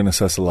 We're going to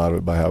assess a lot of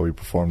it by how we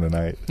perform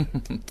tonight.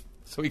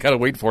 So we got to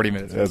wait 40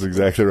 minutes. That's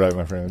exactly right,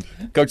 my friend.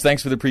 Coach,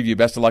 thanks for the preview.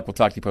 Best of luck. We'll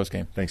talk to you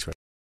post-game. Thanks, Fred.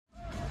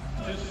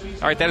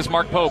 All right, that is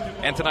Mark Pope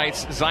and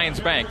tonight's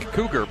Zions Bank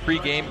Cougar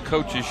pregame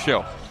coaches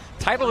show.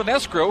 Title and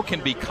escrow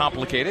can be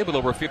complicated. With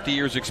over 50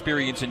 years'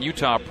 experience in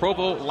Utah,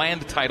 Provo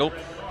Land Title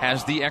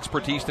has the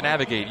expertise to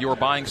navigate your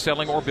buying,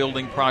 selling, or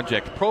building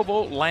project.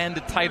 Provo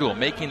Land Title,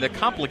 making the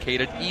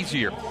complicated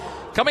easier.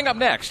 Coming up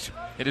next,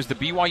 it is the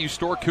BYU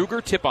Store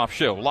Cougar Tip-Off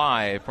Show,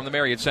 live from the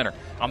Marriott Center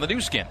on the new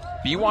skin,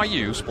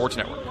 BYU Sports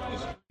Network.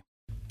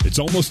 It's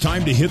almost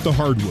time to hit the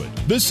hardwood.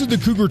 This is the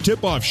Cougar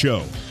Tip-Off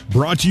Show,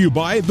 brought to you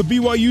by the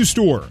BYU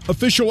Store,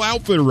 official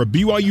outfitter of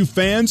BYU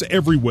fans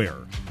everywhere.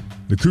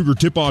 The Cougar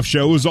Tip-Off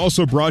Show is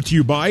also brought to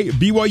you by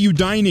BYU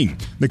Dining,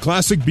 the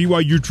classic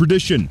BYU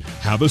tradition.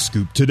 Have a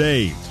scoop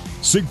today.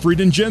 Siegfried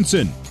and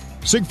Jensen.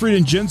 Siegfried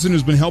and Jensen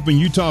has been helping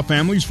Utah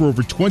families for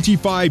over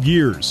 25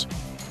 years.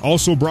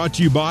 Also brought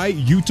to you by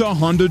Utah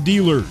Honda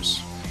Dealers.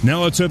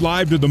 Now let's head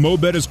live to the Mo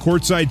Betta's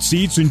courtside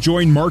seats and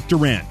join Mark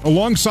Durrant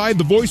alongside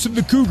the voice of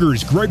the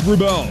Cougars, Greg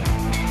Wrubell.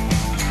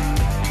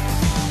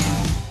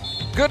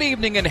 Good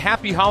evening and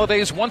happy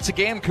holidays once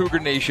again, Cougar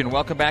Nation.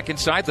 Welcome back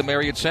inside the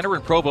Marriott Center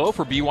in Provo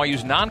for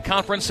BYU's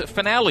non-conference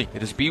finale.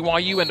 It is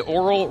BYU and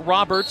Oral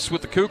Roberts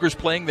with the Cougars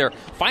playing their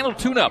final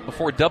tune-up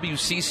before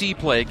WCC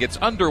play gets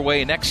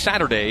underway next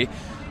Saturday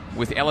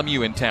with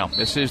LMU in town.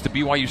 This is the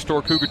BYU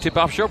Store Cougar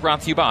Tip-Off Show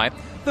brought to you by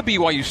the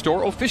BYU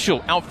Store,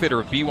 official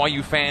outfitter of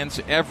BYU fans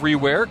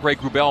everywhere. Greg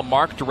Wrubell,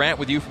 Mark Durrant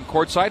with you from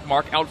courtside.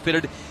 Mark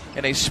outfitted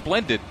in a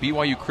splendid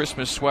BYU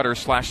Christmas sweater /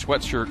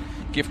 sweatshirt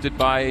gifted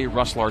by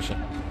Russ Larson.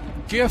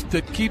 Gift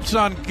that keeps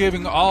on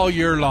giving all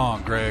year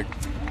long, Greg.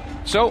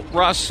 So,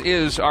 Russ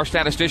is our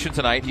statistician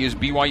tonight. He is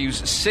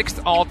BYU's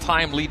 6th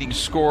all-time leading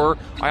scorer.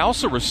 I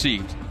also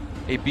received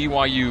a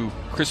BYU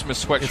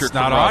Christmas sweatshirt It's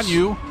not from Russ. on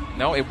you.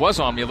 No, it was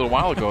on me a little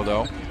while ago,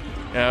 though.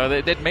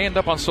 That may end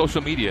up on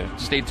social media.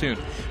 Stay tuned.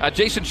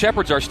 Jason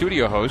Shepard's our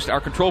studio host. Our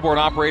control board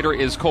operator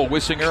is Cole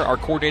Wissinger. Our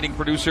coordinating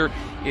producer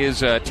is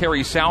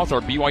Terry South.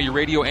 Our BYU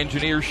radio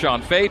engineer,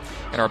 Sean Fay.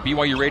 And our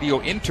BYU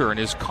radio intern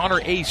is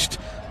Connor Aist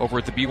over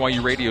at the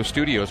BYU radio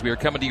studios. We are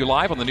coming to you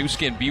live on the new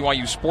skin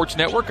BYU Sports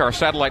Network, our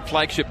satellite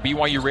flagship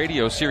BYU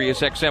Radio,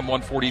 Sirius XM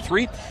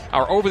 143,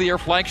 our over-the-air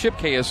flagship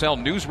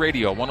KSL News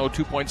Radio,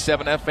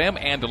 102.7 FM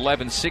and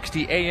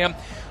 1160 AM.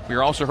 We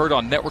are also heard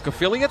on network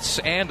affiliates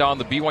and on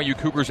the BYU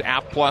Cougars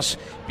app, plus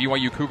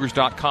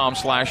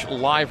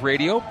BYUCougars.com/live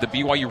radio. The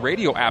BYU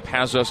radio app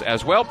has us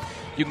as well.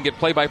 You can get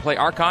play-by-play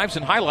archives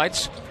and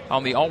highlights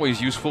on the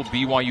always useful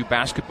BYU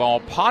basketball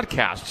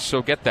podcast.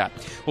 So get that.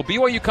 Well,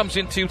 BYU comes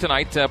into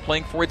tonight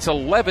playing for its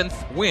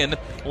 11th win.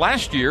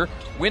 Last year,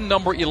 win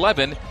number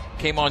 11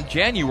 came on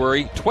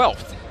January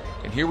 12th.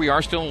 And here we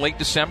are still in late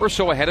December,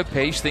 so ahead of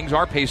pace. Things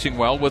are pacing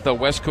well with a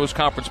West Coast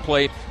Conference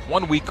play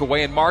 1 week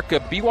away. And Mark,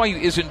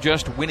 BYU isn't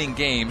just winning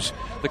games.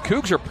 The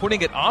Cougs are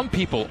putting it on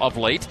people of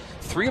late.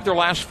 3 of their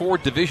last 4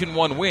 Division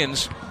I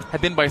wins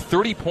have been by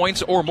 30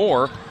 points or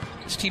more.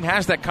 This team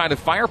has that kind of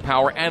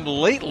firepower, and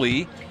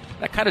lately,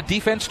 that kind of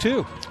defense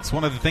too. It's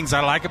one of the things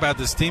I like about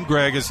this team,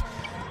 Greg, is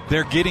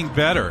they're getting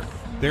better.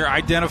 They're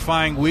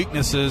identifying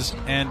weaknesses,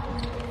 and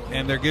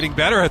they're getting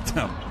better at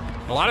them.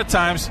 A lot of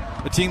times,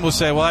 the team will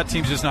say, well, that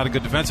team's just not a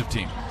good defensive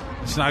team.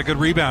 It's not a good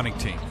rebounding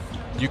team.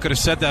 You could have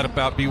said that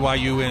about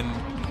BYU in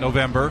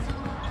November,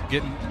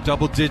 getting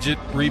double-digit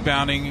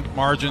rebounding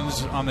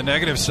margins on the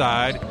negative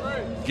side,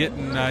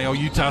 getting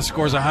Utah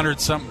scores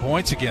 100-something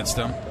points against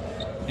them.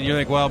 And you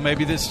think, well,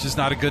 maybe this is just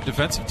not a good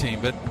defensive team.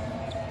 But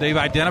they've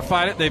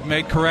identified it. They've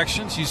made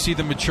corrections. You see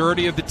the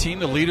maturity of the team,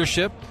 the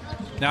leadership.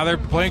 Now they're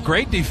playing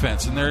great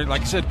defense, and they're,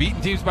 like I said,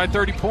 beating teams by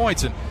 30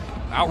 points and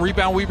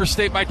out-rebound Weber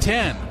State by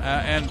 10.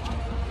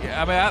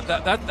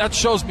 That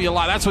shows me a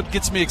lot. That's what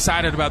gets me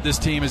excited about this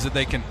team, is that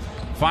they can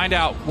find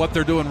out what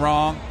they're doing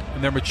wrong,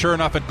 and they're mature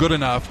enough and good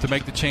enough to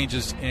make the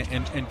changes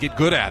and get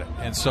good at it.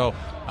 And so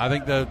I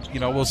think that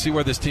we'll see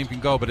where this team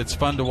can go, but it's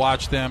fun to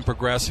watch them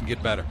progress and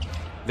get better.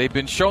 They've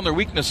been shown their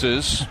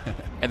weaknesses,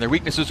 and their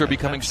weaknesses are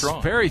becoming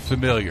strong. Very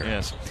familiar.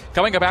 Yes.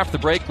 Coming up after the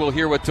break, we'll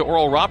hear what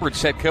Oral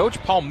Roberts head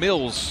coach Paul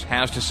Mills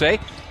has to say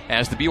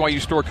as the BYU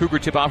Store Cougar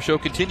Tip-Off Show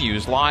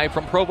continues live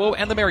from Provo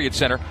and the Marriott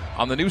Center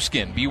on the new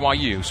skin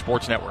BYU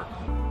Sports Network.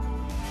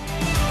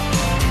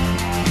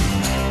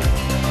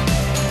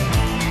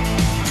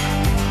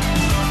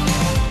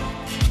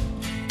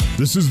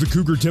 This is the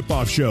Cougar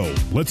Tip-Off Show.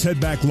 Let's head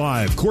back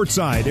live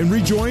courtside and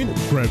rejoin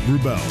Greg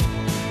Wrubell.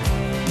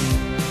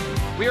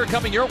 We are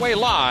coming your way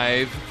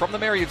live from the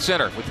Marriott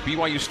Center with the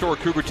BYU Store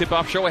Cougar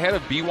Tip-Off Show ahead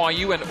of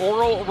BYU and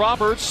Oral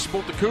Roberts.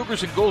 Both the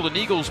Cougars and Golden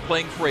Eagles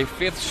playing for a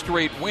 5th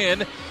straight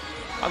win.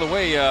 By the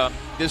way,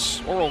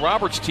 this Oral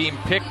Roberts team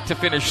picked to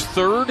finish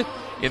 3rd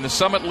in the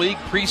Summit League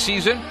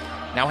preseason.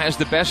 Now has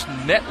the best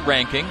net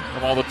ranking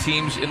of all the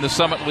teams in the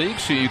Summit League,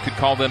 so you could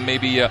call them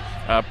maybe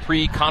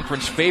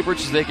pre-conference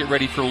favorites as they get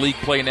ready for league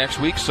play next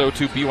week. So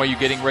too BYU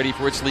getting ready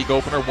for its league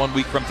opener 1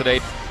 week from today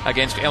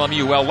against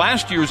LMU. Well,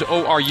 last year's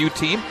ORU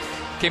team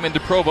came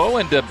into Provo,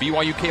 and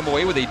BYU came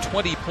away with a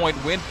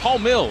 20-point win. Paul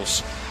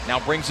Mills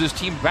now brings his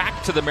team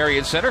back to the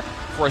Marriott Center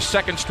for a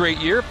 2nd straight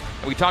year.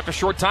 And we talked a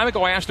short time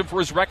ago. I asked him for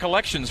his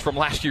recollections from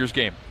last year's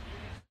game.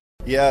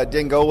 Yeah, it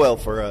didn't go well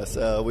for us.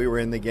 We were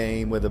in the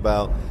game with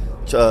about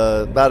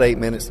 8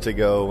 minutes to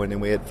go, and then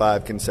we had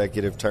 5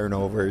 consecutive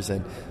turnovers,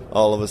 and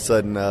all of a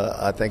sudden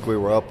I think we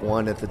were up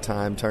 1 at the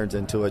time, turns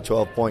into a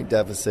 12-point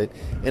deficit,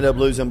 ended up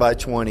losing by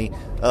 20.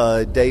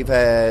 Dave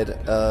had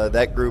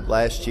that group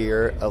last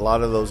year. A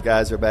lot of those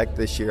guys are back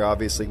this year,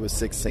 obviously with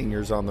 6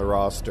 seniors on the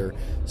roster.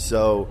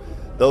 So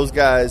those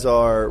guys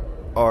are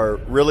are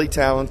really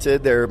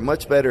talented. They're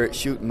much better at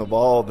shooting the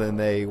ball than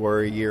they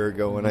were a year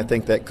ago, and I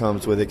think that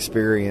comes with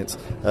experience.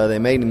 They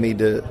may need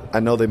to –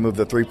 I know they moved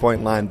the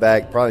three-point line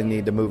back, probably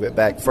need to move it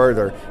back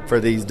further for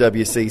these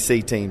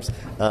WCC teams.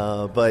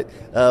 But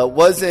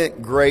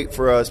wasn't great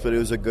for us, but it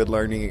was a good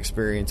learning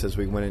experience as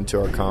we went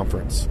into our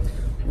conference.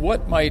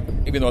 What might,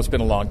 even though it's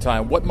been a long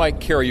time, what might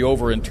carry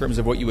over in terms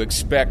of what you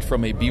expect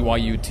from a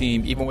BYU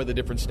team, even with a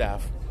different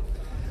staff?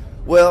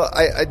 Well,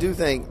 I do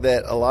think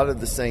that a lot of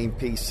the same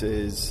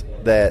pieces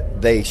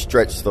that they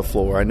stretch the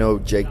floor. I know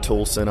Jake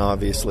Toulson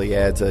obviously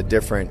adds a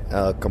different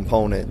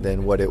component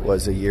than what it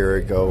was a year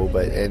ago,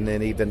 and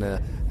then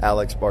even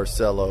Alex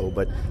Barcelo,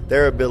 but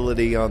their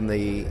ability on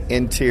the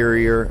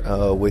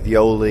interior with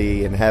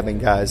Yoli and having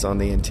guys on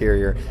the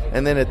interior,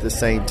 and then at the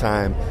same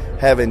time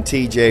having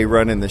TJ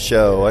running the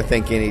show. I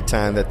think any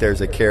time that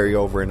there's a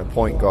carryover in a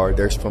point guard,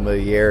 there's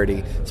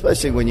familiarity,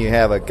 especially when you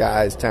have a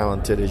guy as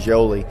talented as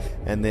Yoli,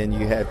 and then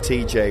you have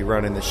TJ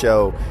running the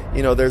show.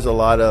 You know, there's a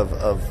lot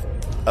of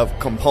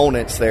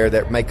components there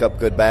that make up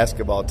good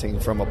basketball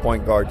teams, from a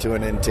point guard to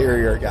an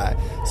interior guy.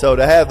 So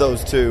to have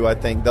those two, I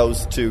think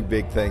those two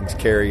big things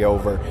carry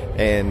over,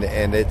 and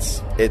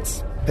it's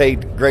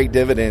paid great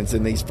dividends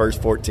in these first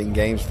 14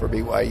 games for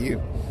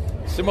BYU.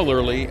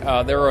 Similarly,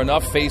 there are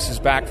enough faces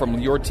back from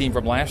your team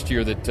from last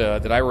year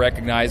that I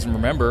recognize and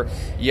remember,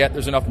 yet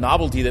there's enough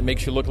novelty that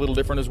makes you look a little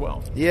different as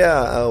well.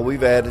 Yeah,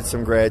 we've added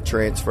some grad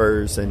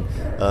transfers, and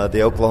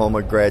the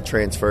Oklahoma grad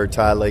transfer,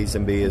 Ty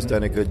Lazenby, has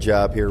done a good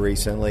job here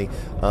recently.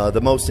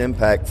 The most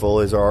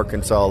impactful is our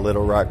Arkansas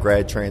Little Rock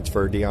grad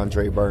transfer,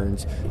 DeAndre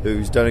Burns,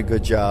 who's done a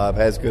good job,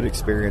 has good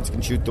experience,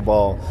 can shoot the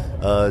ball,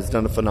 has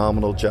done a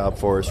phenomenal job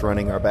for us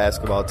running our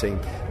basketball team.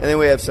 And then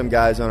we have some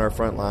guys on our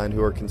front line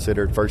who are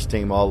considered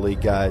first-team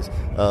All-League guys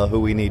who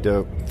we need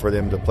for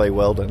them to play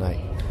well tonight.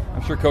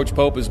 I'm sure Coach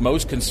Pope is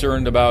most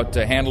concerned about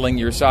handling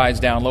your size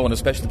down low and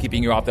especially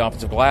keeping you off the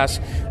offensive glass.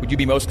 Would you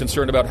be most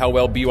concerned about how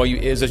well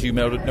BYU is, as you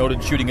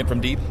noted, shooting it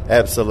from deep?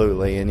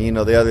 Absolutely. And, you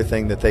know, the other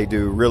thing that they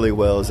do really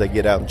well is they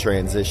get out in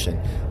transition.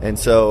 And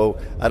so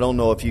I don't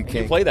know if you can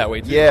 – You play that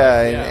way, too.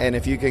 Yeah, and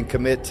if you can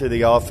commit to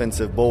the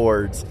offensive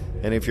boards –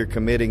 and if you're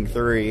committing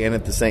three and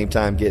at the same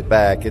time get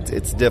back,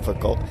 it's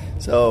difficult.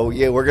 So,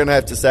 yeah, we're going to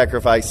have to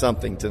sacrifice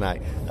something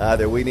tonight.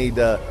 Either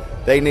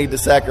they need to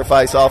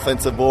sacrifice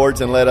offensive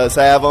boards and let us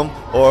have them,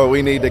 or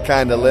we need to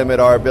kind of limit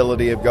our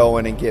ability of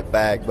going and get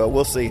back. But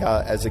we'll see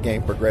how, as the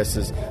game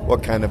progresses,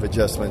 what kind of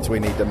adjustments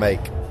we need to make.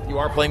 You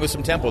are playing with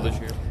some tempo this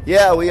year.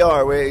 Yeah, we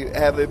are. We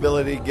have the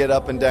ability to get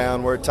up and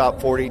down. We're a top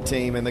 40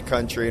 team in the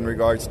country in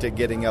regards to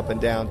getting up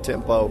and down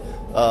tempo.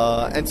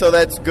 And so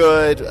that's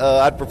good.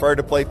 I'd prefer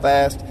to play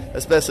fast,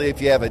 especially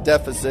if you have a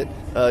deficit.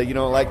 You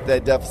don't like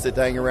that deficit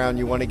to hang around.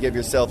 You want to give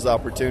yourselves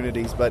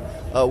opportunities. But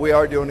we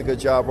are doing a good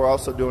job. We're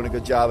also doing a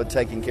good job of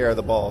taking care of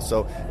the ball.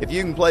 So if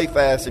you can play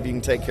fast, if you can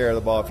take care of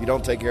the ball. If you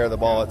don't take care of the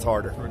ball, it's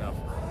harder. Fair enough.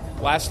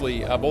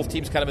 Lastly, both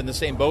teams kind of in the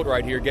same boat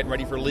right here, getting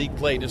ready for league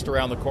play just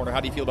around the corner. How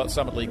do you feel about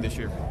Summit League this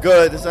year?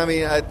 Good. I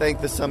mean, I think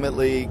the Summit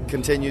League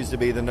continues to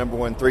be the number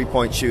one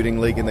three-point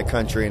shooting league in the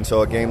country, and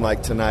so a game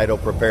like tonight will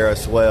prepare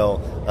us well.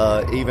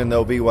 Even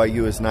though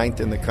BYU is 9th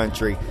in the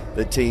country,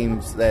 the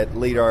teams that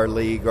lead our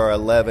league are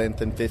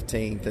 11th and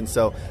 15th, and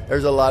so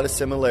there's a lot of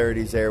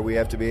similarities there. We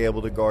have to be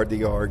able to guard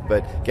the arc,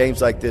 but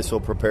games like this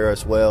will prepare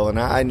us well, and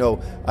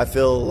I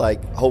feel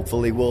like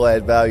hopefully we'll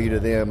add value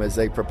to them as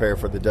they prepare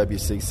for the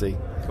WCC.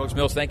 Coach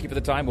Mills, thank you for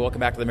the time. Welcome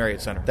back to the Marriott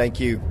Center. Thank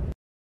you.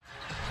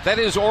 That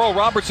is Oral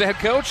Roberts, the head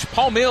coach.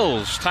 Paul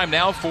Mills. Time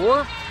now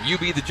for You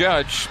Be the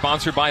Judge,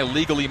 sponsored by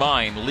Legally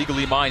Mine.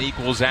 Legally Mine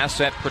equals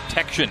asset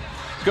protection.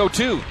 Go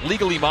to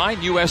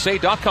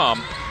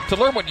LegallyMineUSA.com to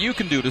learn what you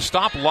can do to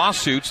stop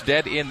lawsuits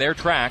dead in their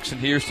tracks. And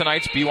here's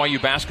tonight's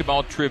BYU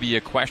basketball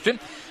trivia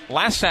question.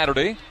 Last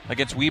Saturday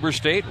against Weber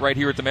State, right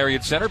here at the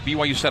Marriott Center,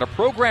 BYU set a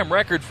program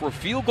record for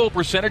field goal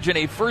percentage in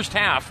a first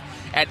half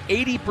at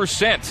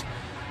 80%.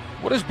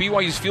 What is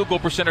BYU's field goal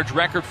percentage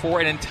record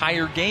for an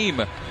entire game?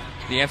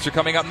 The answer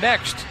coming up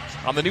next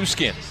on the new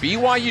skin,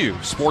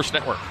 BYU Sports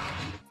Network.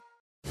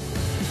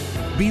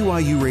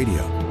 BYU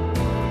Radio.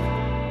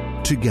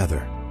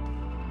 Together.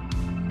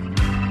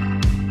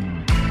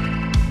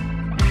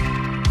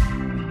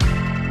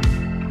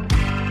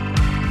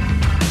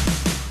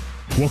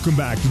 Welcome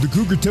back to the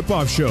Cougar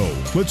Tip-Off Show.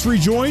 Let's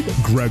rejoin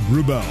Greg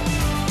Wrubell.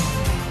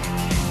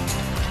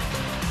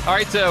 All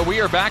right,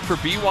 we are back for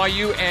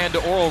BYU and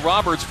Oral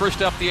Roberts.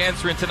 First up, the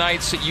answer in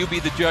tonight's You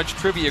Be the Judge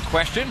trivia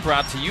question,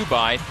 brought to you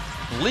by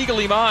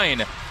Legally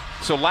Mine.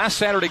 So last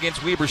Saturday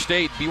against Weber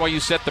State,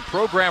 BYU set the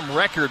program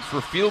record for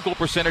field goal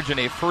percentage in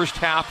a first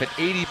half at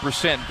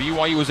 80%.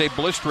 BYU was a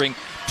blistering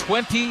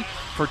 20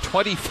 for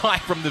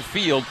 25 from the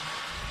field.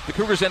 The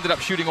Cougars ended up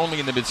shooting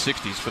only in the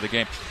mid-60s for the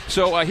game.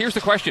 So here's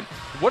the question.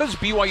 What is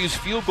BYU's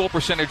field goal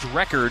percentage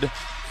record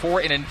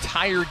for an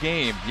entire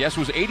game? Yes, it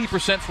was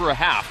 80% for a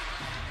half.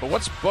 But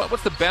what's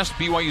the best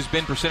BYU's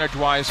been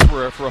percentage-wise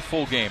for a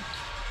full game?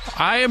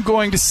 I am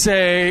going to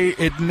say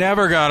it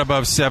never got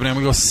above 70. I'm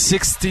going to go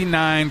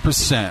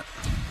 69%.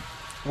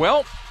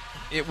 Well,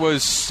 it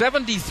was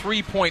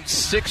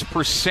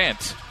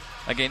 73.6%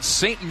 against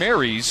St.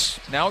 Mary's.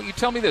 Now, you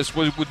tell me this.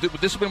 Would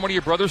this have been one of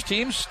your brother's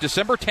teams?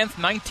 December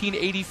 10th,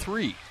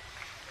 1983.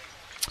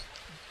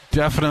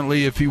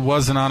 Definitely, if he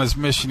wasn't on his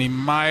mission, he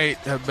might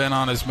have been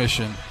on his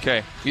mission.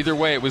 Okay. Either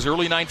way, it was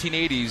early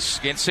 1980s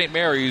against St.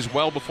 Mary's,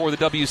 well before the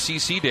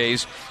WCC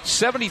days.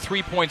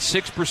 73.6%,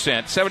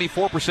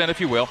 74%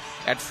 if you will,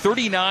 at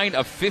 39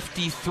 of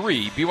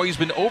 53. BYU's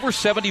been over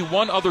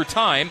 71 other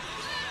time.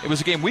 It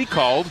was a game we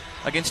called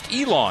against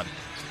Elon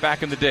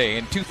back in the day.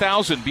 In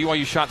 2000,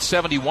 BYU shot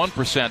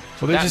 71%.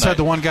 Well, they just had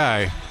the one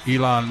guy,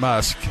 Elon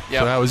Musk. Yep.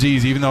 So that was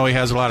easy, even though he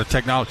has a lot of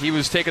technology. He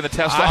was taking the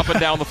test up and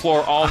down the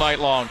floor all night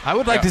long. I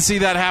would like to see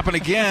that happen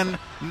again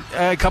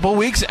a couple of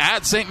weeks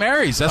at St.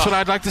 Mary's. That's what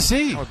I'd like to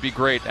see. That would be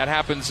great. That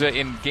happens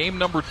in game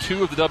number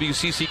 2 of the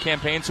WCC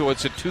campaign, so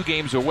it's at 2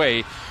 games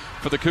away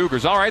for the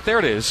Cougars. All right, there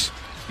it is.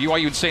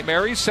 BYU and St.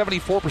 Mary's,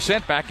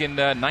 74% back in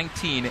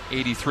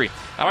 1983.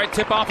 All right,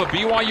 tip-off of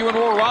BYU and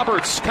Oral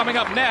Roberts coming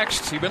up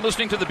next. You've been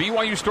listening to the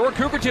BYU Store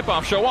Cougar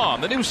Tip-Off Show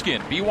on the new skin,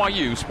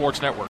 BYU Sports Network.